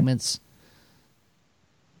sentence fragments.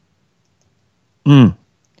 Yep.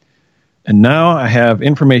 And now I have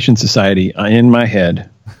Information Society in my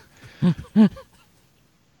head.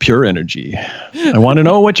 Pure energy. I want to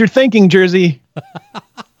know what you're thinking, Jersey.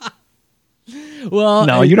 Well,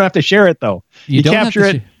 no, you don't have to share it though. You capture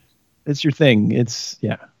it. It's your thing.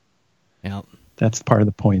 Yeah. That's part of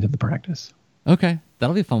the point of the practice. Okay.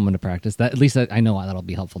 That'll be a fun one to practice. At least I know that'll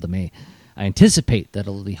be helpful to me. I anticipate that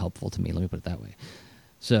it'll be helpful to me. Let me put it that way.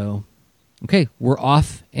 So, okay, we're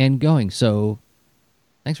off and going. So,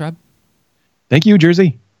 thanks, Rob. Thank you,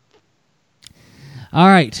 Jersey. All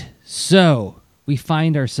right. So, we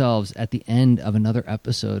find ourselves at the end of another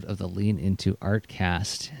episode of the Lean Into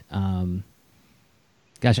Artcast.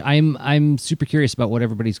 Gosh, I'm super curious about what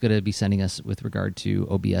everybody's going to be sending us with regard to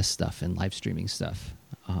OBS stuff and live streaming stuff.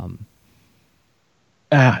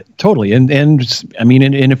 Totally, and I mean,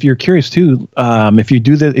 and if you're curious too, if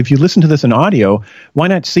you listen to this in audio, why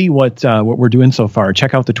not see what we're doing so far?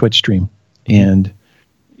 Check out the Twitch stream and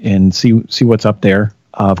see what's up there.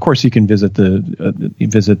 Of course, you can visit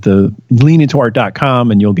the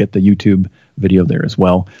leanintoart.com and you'll get the YouTube video there as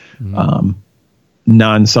well. Mm-hmm.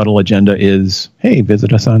 Non-subtle agenda is, hey,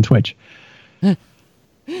 visit us on Twitch.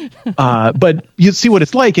 But you see what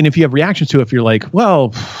it's like, and if you have reactions to it, if you're like,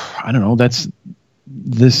 well, I don't know, that's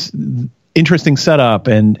this interesting setup,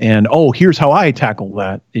 and oh, here's how I tackle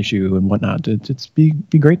that issue and whatnot. It's be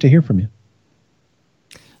great to hear from you.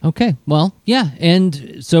 Okay, well, yeah,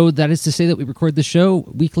 and so that is to say that we record the show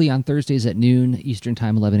weekly on Thursdays at noon Eastern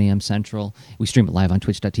Time, 11 a.m. Central. We stream it live on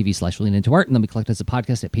twitch.tv/leanintoart, and then we collect it as a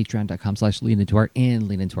podcast at patreon.com/leanintoart and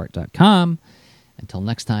leanintoart.com. Until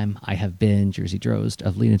next time, I have been Jersey Drozd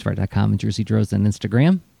of leanintoart.com and Jersey Drozd on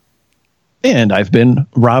Instagram. And I've been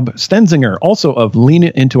Rob Stenzinger, also of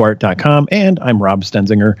leanintoart.com, and I'm Rob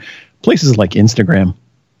Stenzinger, places like Instagram.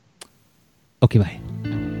 Okay, bye.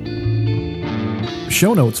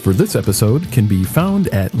 Show notes for this episode can be found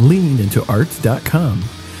at leanintoart.com.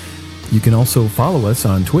 You can also follow us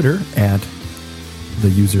on Twitter at the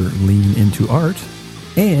user leanintoart,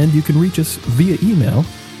 and you can reach us via email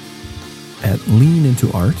at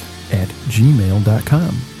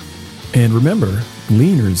leanintoart@gmail.com. And remember,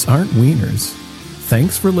 leaners aren't wieners.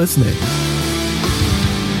 Thanks for listening.